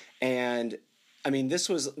 And I mean, this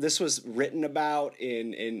was written about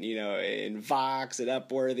in Vox and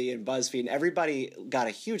Upworthy and BuzzFeed, and everybody got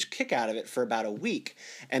a huge kick out of it for about a week,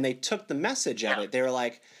 and they took the message of it. They were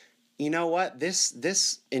like, you know what,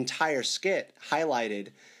 this entire skit highlighted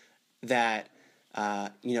that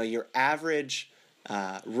your average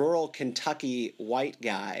rural Kentucky white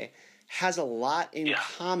guy has a lot in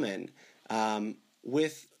common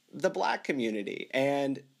with the black community,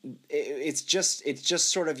 and it's just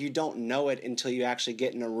sort of, you don't know it until you actually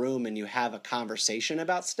get in a room and you have a conversation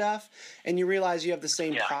about stuff and you realize you have the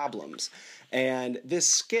same problems. And this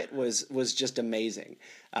skit was just amazing.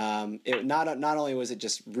 It not only was it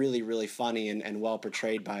just really, really funny and well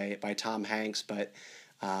portrayed by Tom Hanks, but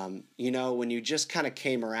when you just kind of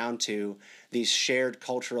came around to these shared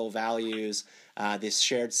cultural values, this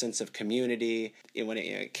shared sense of community, when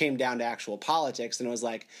it came down to actual politics, and it was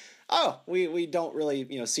like, oh, we don't really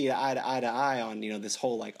see eye to eye on this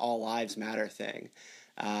whole like all lives matter thing.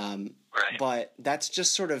 Right. But that's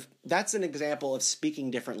just that's an example of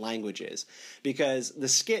speaking different languages, because the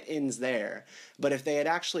skit ends there. But if they had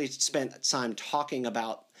actually spent time talking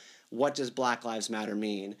about what does Black Lives Matter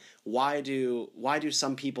mean, why do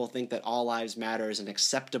some people think that all lives matter is an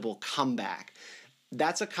acceptable comeback,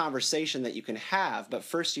 that's a conversation that you can have. But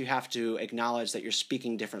first you have to acknowledge that you're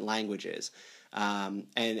speaking different languages. And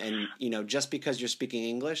just because you're speaking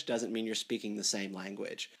English doesn't mean you're speaking the same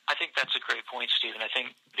language. I think that's a great point, Stephen. I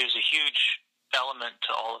think there's a huge element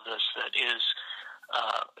to all of this that is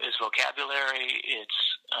vocabulary.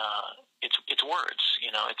 It's words.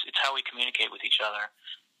 It's how we communicate with each other.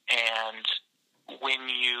 And when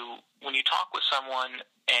you talk with someone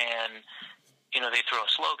and they throw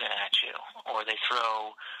a slogan at you, or they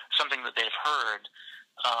throw something that they've heard,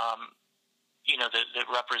 that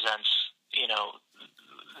represents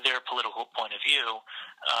their political point of view,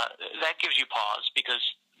 that gives you pause, because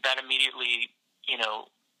that immediately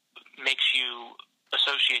makes you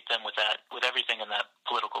associate them with everything in that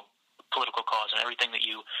political cause, and everything that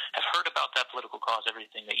you have heard about that political cause,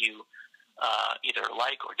 everything that you either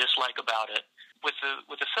like or dislike about it. With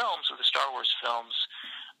the films, with the Star Wars films,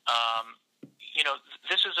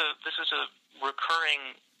 this is a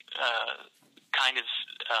recurring kind of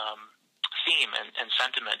theme and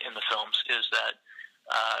sentiment in the films, is that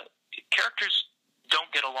characters don't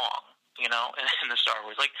get along, in the Star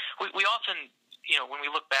Wars. Like we often, when we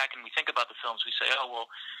look back and we think about the films, we say, oh well,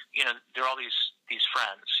 they're all these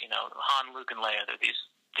friends, Han, Luke, and Leia. They're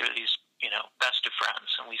these best of friends,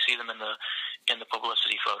 and we see them in the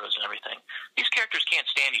publicity photos and everything. These characters can't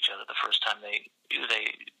stand each other the first time they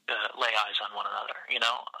lay eyes on one another.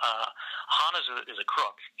 Han is a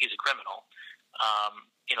crook. He's a criminal.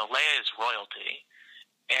 Leia is royalty,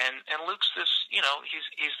 and Luke's this.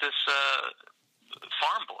 He's this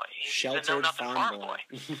farm boy. He's sheltered farm boy.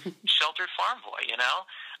 Sheltered farm boy.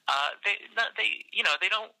 They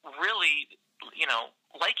don't really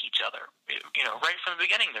like each other. Right from the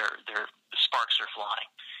beginning, their sparks are flying.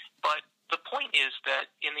 But the point is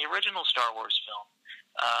that in the original Star Wars film,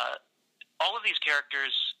 all of these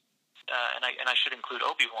characters, and I should include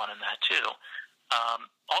Obi-Wan in that too.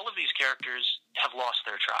 All of these characters have lost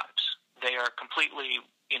their tribes. They are completely,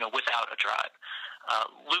 without a tribe.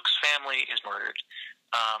 Luke's family is murdered.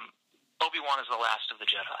 Obi-Wan is the last of the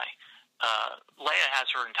Jedi. Leia has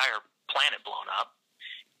her entire planet blown up.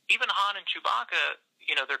 Even Han and Chewbacca,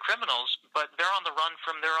 they're criminals, but they're on the run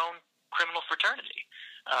from their own criminal fraternity.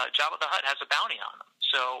 Jabba the Hutt has a bounty on them.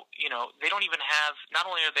 So, they don't even have, not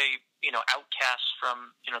only are they, outcasts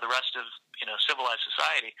from, the rest of, civilized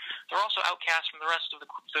society, they're also outcasts from the rest of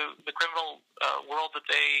the criminal world that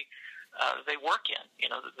they work in,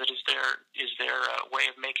 that is their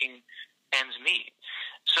way of making ends meet.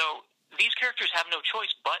 So these characters have no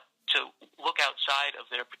choice but to look outside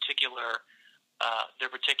of their particular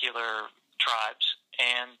tribes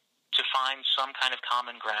and to find some kind of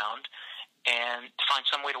common ground and to find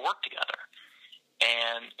some way to work together.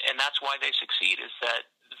 And that's why they succeed, is that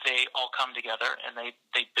they all come together and they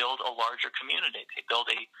build a larger community. They build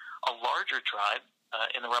a larger tribe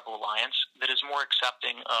in the Rebel Alliance that is more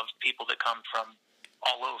accepting of people that come from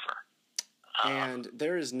all over. And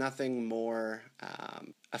there is nothing more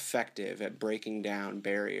effective at breaking down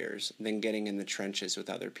barriers than getting in the trenches with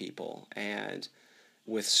other people. And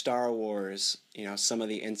with Star Wars, some of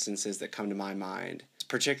the instances that come to my mind,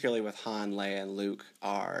 particularly with Han, Leia, and Luke,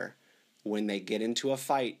 are when they get into a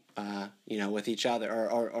fight, with each other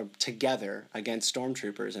or together against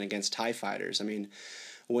stormtroopers and against TIE fighters. I mean,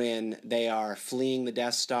 when they are fleeing the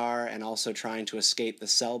Death Star and also trying to escape the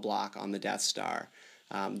cell block on the Death Star,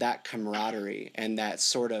 that camaraderie and that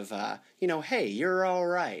sort of, hey, you're all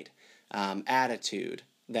right, attitude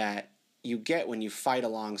that you get when you fight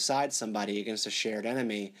alongside somebody against a shared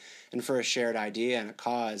enemy and for a shared idea and a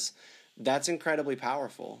cause, that's incredibly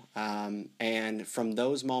powerful. And from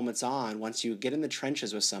those moments on, once you get in the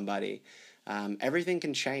trenches with somebody, everything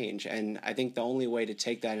can change. And I think the only way to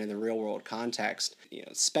take that in the real world context,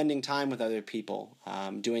 spending time with other people,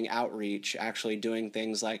 doing outreach, actually doing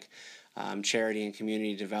things like charity and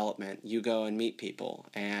community development, you go and meet people,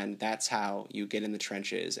 and that's how you get in the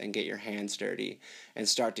trenches and get your hands dirty and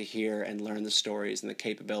start to hear and learn the stories and the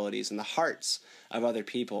capabilities and the hearts of other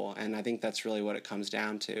people. And I think that's really what it comes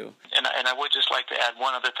down to. And I would just like to add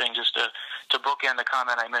one other thing, just to bookend the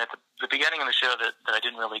comment I made at the beginning of the show that I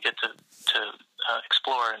didn't really get to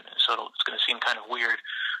explore, and so it's going to seem kind of weird.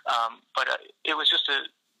 But it was just a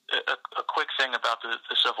quick thing about the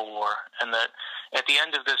Civil War, and that at the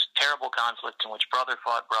end of this terrible conflict in which brother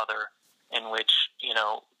fought brother, in which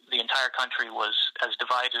the entire country was as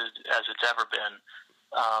divided as it's ever been,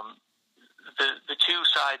 the two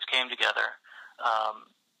sides came together.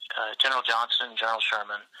 General Johnston and General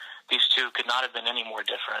Sherman, these two could not have been any more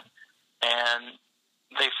different, and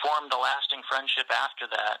they formed a lasting friendship after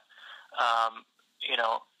that.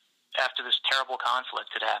 After this terrible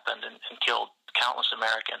conflict had happened and killed countless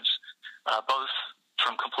Americans, both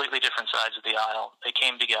from completely different sides of the aisle, they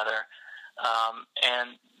came together,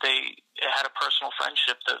 and they had a personal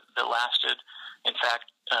friendship that lasted. In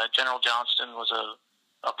fact, General Johnston was a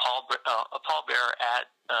pallbearer at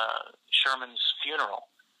Sherman's funeral,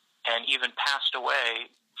 and even passed away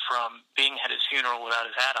from being at his funeral without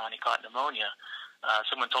his hat on. He caught pneumonia.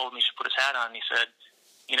 Someone told him he should put his hat on, and he said,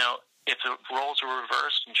 if the roles were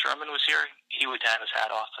reversed and Sherman was here, he would have his hat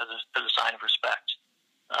off as a sign of respect.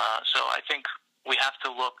 So I think we have to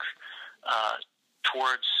look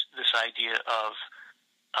towards this idea of,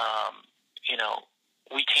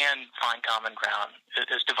 we can find common ground.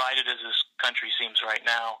 As divided as this country seems right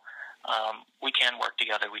now, we can work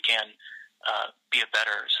together. We can be a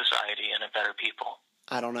better society and a better people.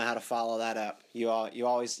 I don't know how to follow that up. You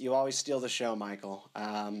always steal the show, Michael.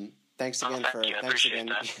 Thanks again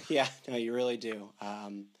that. Yeah, no, you really do.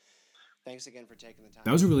 Thanks again for taking the time.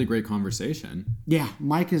 That was a really great conversation. Yeah,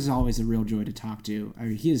 Mike is always a real joy to talk to. I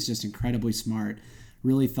mean, he is just incredibly smart,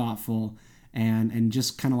 really thoughtful, and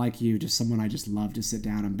just kind of like you, just someone I just love to sit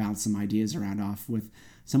down and bounce some ideas around off with,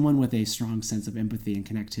 someone with a strong sense of empathy and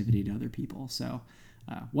connectivity to other people. So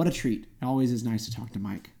what a treat. It always is nice to talk to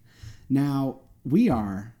Mike. Now, we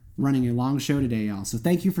are running a long show today, y'all, so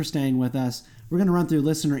thank you for staying with us. We're going to run through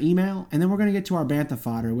listener email, and then we're going to get to our Bantha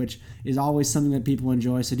fodder, which is always something that people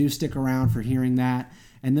enjoy, so do stick around for hearing that.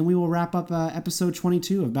 And then we will wrap up episode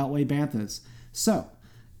 22 of Beltway Banthas. So,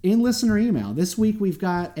 in listener email, this week we've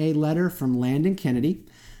got a letter from Landon Kennedy.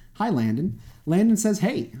 Hi, Landon. Landon says,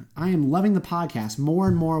 hey, I am loving the podcast more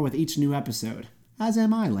and more with each new episode. As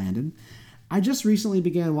am I, Landon. I just recently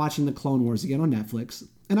began watching The Clone Wars again on Netflix,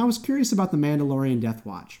 and I was curious about The Mandalorian Death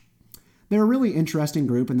Watch. They're a really interesting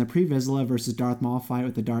group, and the Pre Vizsla versus Darth Maul fight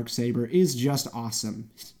with the Darksaber is just awesome.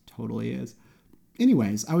 Totally is.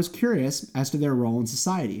 Anyways, I was curious as to their role in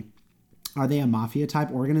society. Are they a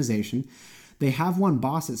mafia-type organization? They have one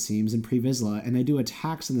boss, it seems, in Pre Vizsla, and they do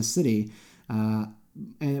attacks in the city,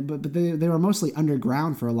 but they were mostly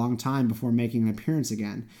underground for a long time before making an appearance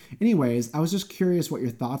again. Anyways, I was just curious what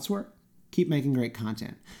your thoughts were. Keep making great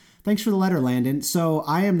content. Thanks for the letter, Landon. So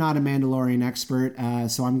I am not a Mandalorian expert,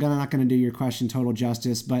 so I'm not going to do your question total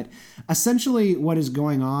justice. But essentially what is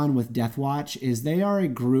going on with Death Watch is they are a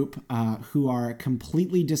group who are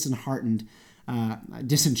completely disenchanted,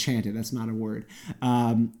 that's not a word,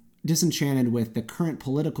 disenchanted with the current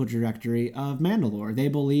political trajectory of Mandalore. They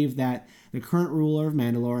believe that the current ruler of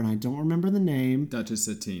Mandalore, and I don't remember the name, Duchess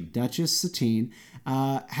Satine,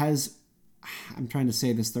 has, I'm trying to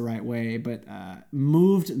say this the right way, but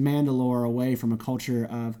moved Mandalore away from a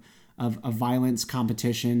culture of violence,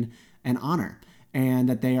 competition, and honor, and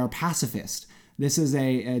that they are pacifist. This is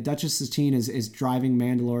Duchess Satine is driving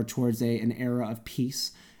Mandalore towards an era of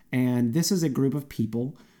peace, and this is a group of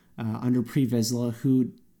people under Pre Vizsla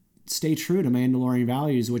who stay true to Mandalorian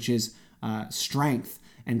values, which is strength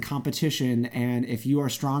and competition, and if you are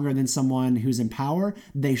stronger than someone who's in power,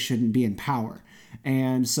 they shouldn't be in power.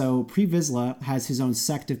 And so Pre Vizsla has his own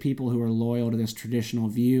sect of people who are loyal to this traditional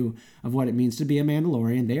view of what it means to be a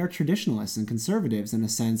Mandalorian. They are traditionalists and conservatives in a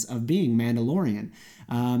sense of being Mandalorian.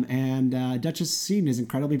 And Duchess Satine is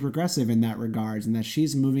incredibly progressive in that regards, and that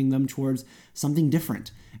she's moving them towards something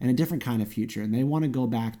different and a different kind of future. And they want to go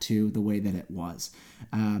back to the way that it was.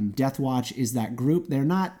 Death Watch is that group. They're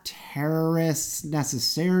not terrorists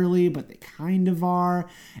necessarily, but they kind of are.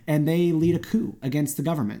 And they lead a coup against the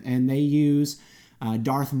government. And they use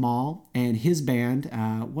Darth Maul and his band.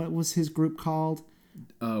 What was his group called?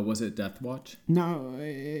 Was it Death Watch? No,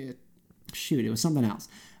 it was something else.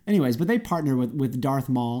 Anyways, but they partner with Darth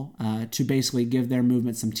Maul to basically give their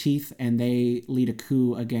movement some teeth, and they lead a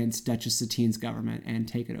coup against Duchess Satine's government and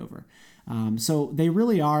take it over. So they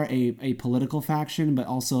really are a political faction, but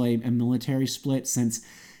also a military split, since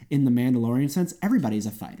in the Mandalorian sense, everybody's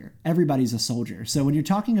a fighter. Everybody's a soldier. So when you're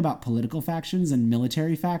talking about political factions and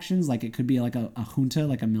military factions, like it could be like a junta,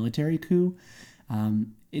 like a military coup,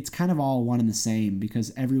 it's kind of all one and the same,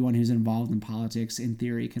 because everyone who's involved in politics, in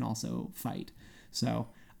theory, can also fight. So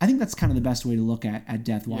I think that's kind of the best way to look at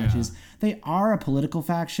Death Watch is they are a political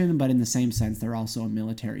faction, but in the same sense, they're also a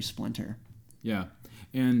military splinter. Yeah.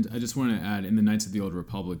 And I just want to add, in the Knights of the Old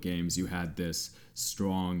Republic games, you had this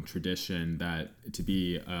strong tradition that to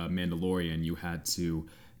be a Mandalorian, you had to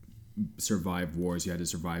survive wars, you had to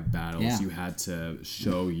survive battles, you had to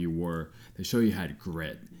show you had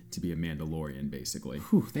grit to be a Mandalorian, basically.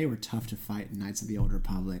 Whew, they were tough to fight in Knights of the Old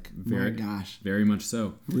Republic. My gosh. Very much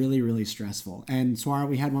so. Really, really stressful. And Swara,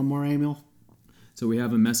 we had one more, Emil? So we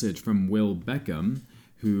have a message from Will Beckham,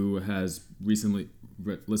 who has recently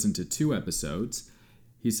listened to 2 episodes.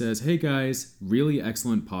 He says, "Hey guys, really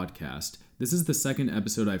excellent podcast. This is the second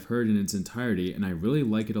episode I've heard in its entirety, and I really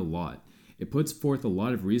like it a lot. It puts forth a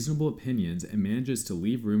lot of reasonable opinions and manages to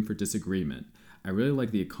leave room for disagreement. I really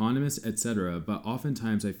like The Economist, etc., but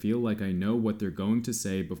oftentimes I feel like I know what they're going to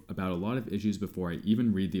say about a lot of issues before I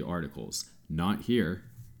even read the articles. Not here."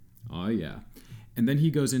 Oh yeah. And then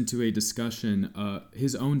he goes into a discussion,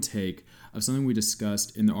 his own take of something we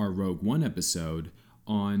discussed in our Rogue One episode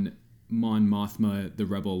on Mon Mothma, the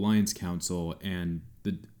Rebel Alliance Council, and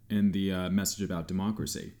the message about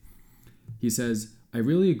democracy. He says, "I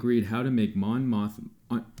really agreed how to make Mon Mothma..."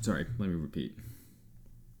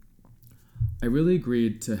 I really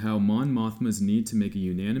agreed to how Mon Mothma's need to make a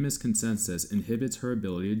unanimous consensus inhibits her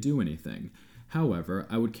ability to do anything. However,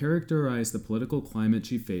 I would characterize the political climate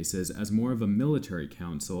she faces as more of a military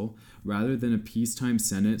council rather than a peacetime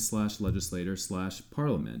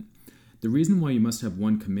Senate/legislator/parliament. The reason why you must have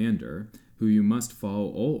one commander, who you must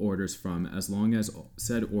follow all orders from as long as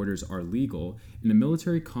said orders are legal, in a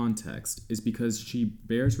military context is because she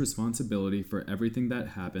bears responsibility for everything that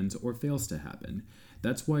happens or fails to happen.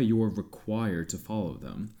 That's why you are required to follow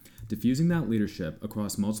them. Diffusing that leadership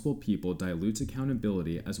across multiple people dilutes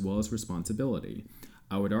accountability as well as responsibility.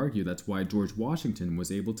 I would argue that's why George Washington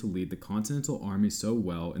was able to lead the Continental Army so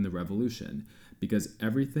well in the Revolution, because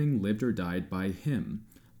everything lived or died by him.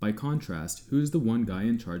 By contrast, who's the one guy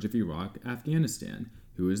in charge of Iraq, Afghanistan?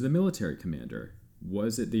 Who is the military commander?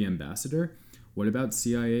 Was it the ambassador? What about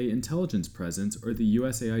CIA intelligence presence or the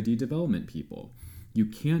USAID development people? You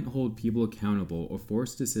can't hold people accountable or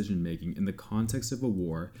force decision-making in the context of a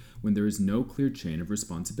war when there is no clear chain of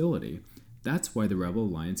responsibility. That's why the Rebel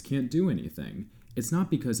Alliance can't do anything. It's not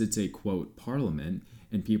because it's a, quote, parliament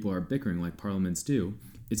and people are bickering like parliaments do.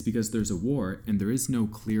 It's because there's a war and there is no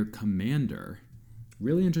clear commander.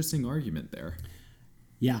 Really interesting argument there.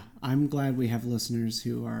 Yeah, I'm glad we have listeners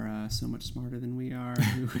who are so much smarter than we are,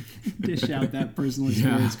 who dish out that personal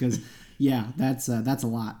experience, because, that's a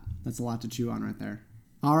lot. That's a lot to chew on right there.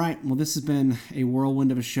 All right, well, this has been a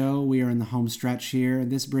whirlwind of a show. We are in the home stretch here.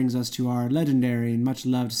 This brings us to our legendary and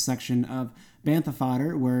much-loved section of Bantha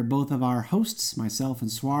Fodder, where both of our hosts, myself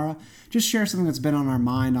and Swara, just share something that's been on our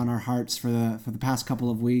mind, on our hearts for the past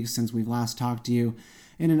couple of weeks since we've last talked to you,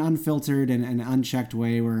 in an unfiltered and unchecked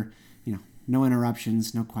way where, no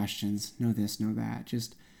interruptions, no questions, no this, no that,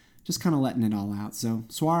 just kind of letting it all out. So,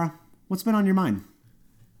 Swara, what's been on your mind?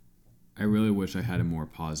 I really wish I had a more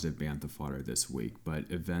positive Bantha Fodder this week,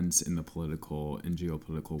 but events in the political and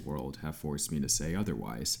geopolitical world have forced me to say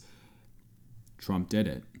otherwise. Trump did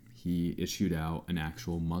it. He issued out an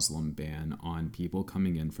actual Muslim ban on people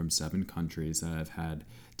coming in from 7 countries that have had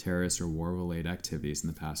terrorist or war-related activities in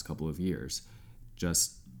the past couple of years.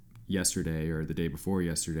 Just yesterday, or the day before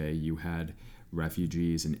yesterday, you had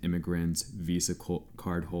refugees and immigrants, Visa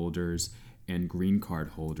card holders, and green card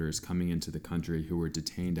holders coming into the country who were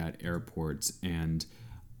detained at airports and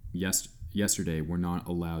yesterday were not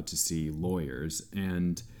allowed to see lawyers.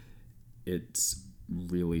 And it's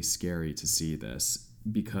really scary to see this,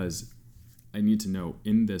 because I need to know,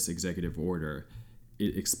 in this executive order,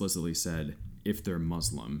 it explicitly said if they're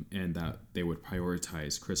Muslim and that they would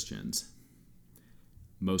prioritize Christians.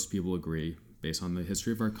 Most people agree, based on the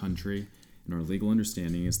history of our country and our legal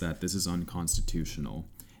understanding, is that this is unconstitutional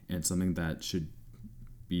and something that should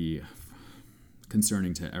be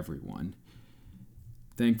concerning to everyone.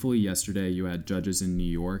 Thankfully, yesterday you had judges in New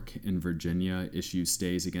York and Virginia issue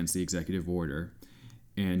stays against the executive order,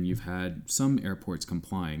 and you've had some airports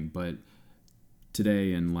complying, but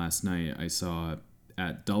today and last night I saw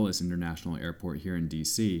at Dulles International Airport here in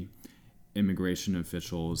DC, immigration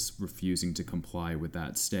officials refusing to comply with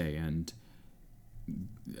that stay, and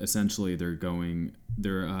essentially they're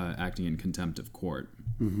acting in contempt of court.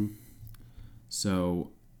 Mm-hmm.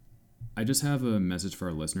 So I just have a message for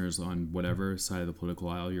our listeners on whatever side of the political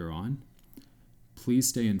aisle you're on. Please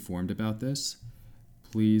stay informed about this.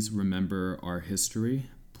 Please remember our history.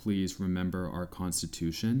 Please remember our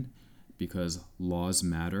Constitution, because laws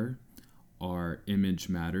matter. Our image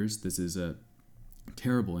matters. This is a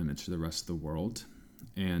terrible image to the rest of the world,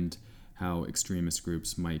 and how extremist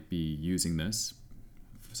groups might be using this,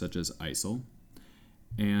 such as ISIL.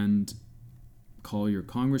 And call your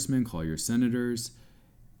congressmen, call your senators,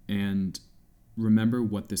 and remember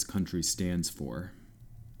what this country stands for.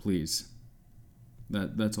 Please.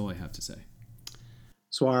 That's all I have to say.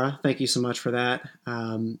 Swara, thank you so much for that.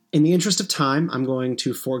 In the interest of time, I'm going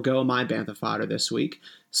to forego my Bantha fodder this week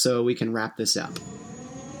so we can wrap this up.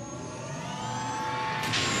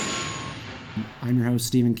 I'm your host,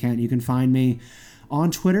 Stephen Kent. You can find me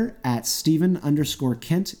on Twitter at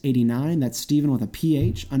Stephen_Kent89. That's Stephen with a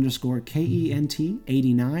PH _KENT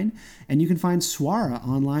 89. And you can find Swara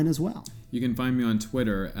online as well. You can find me on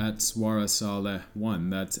Twitter at SwaraSaleh1.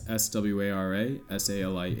 That's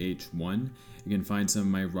SwaraSalih1. You can find some of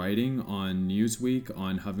my writing on Newsweek,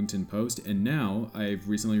 on Huffington Post, and now I've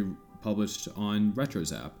recently published on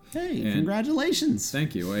RetroZap. Hey, congratulations.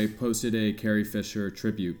 Thank you. I posted a Carrie Fisher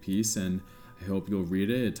tribute piece, and I hope you'll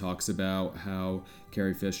read it. It talks about how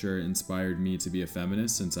Carrie Fisher inspired me to be a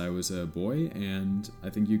feminist since I was a boy, and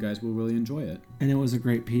I think you guys will really enjoy it. And it was a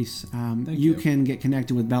great piece. Thank you. You can get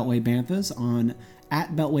connected with Beltway Banthas on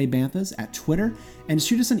 @Beltway Banthas at Twitter, and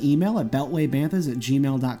shoot us an email at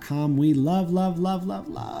beltwaybanthas@gmail.com. We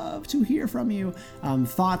love to hear from you.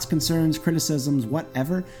 Thoughts, concerns, criticisms,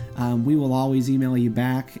 whatever. We will always email you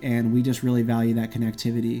back, and we just really value that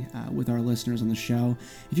connectivity with our listeners on the show.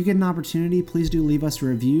 If you get an opportunity, please do leave us a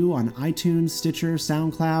review on iTunes, Stitcher,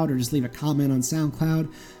 SoundCloud, or just leave a comment on SoundCloud.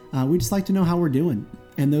 We just like to know how we're doing.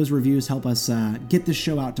 And those reviews help us get this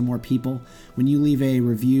show out to more people. When you leave a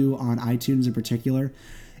review on iTunes in particular,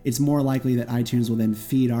 it's more likely that iTunes will then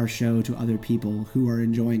feed our show to other people who are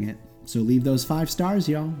enjoying it. So leave those 5 stars,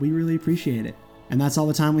 y'all. We really appreciate it. And that's all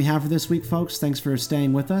the time we have for this week, folks. Thanks for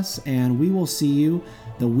staying with us, and we will see you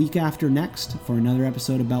the week after next for another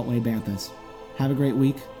episode of Beltway Banthas. Have a great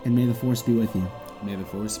week, and may the Force be with you. May the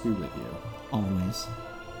Force be with you. Always.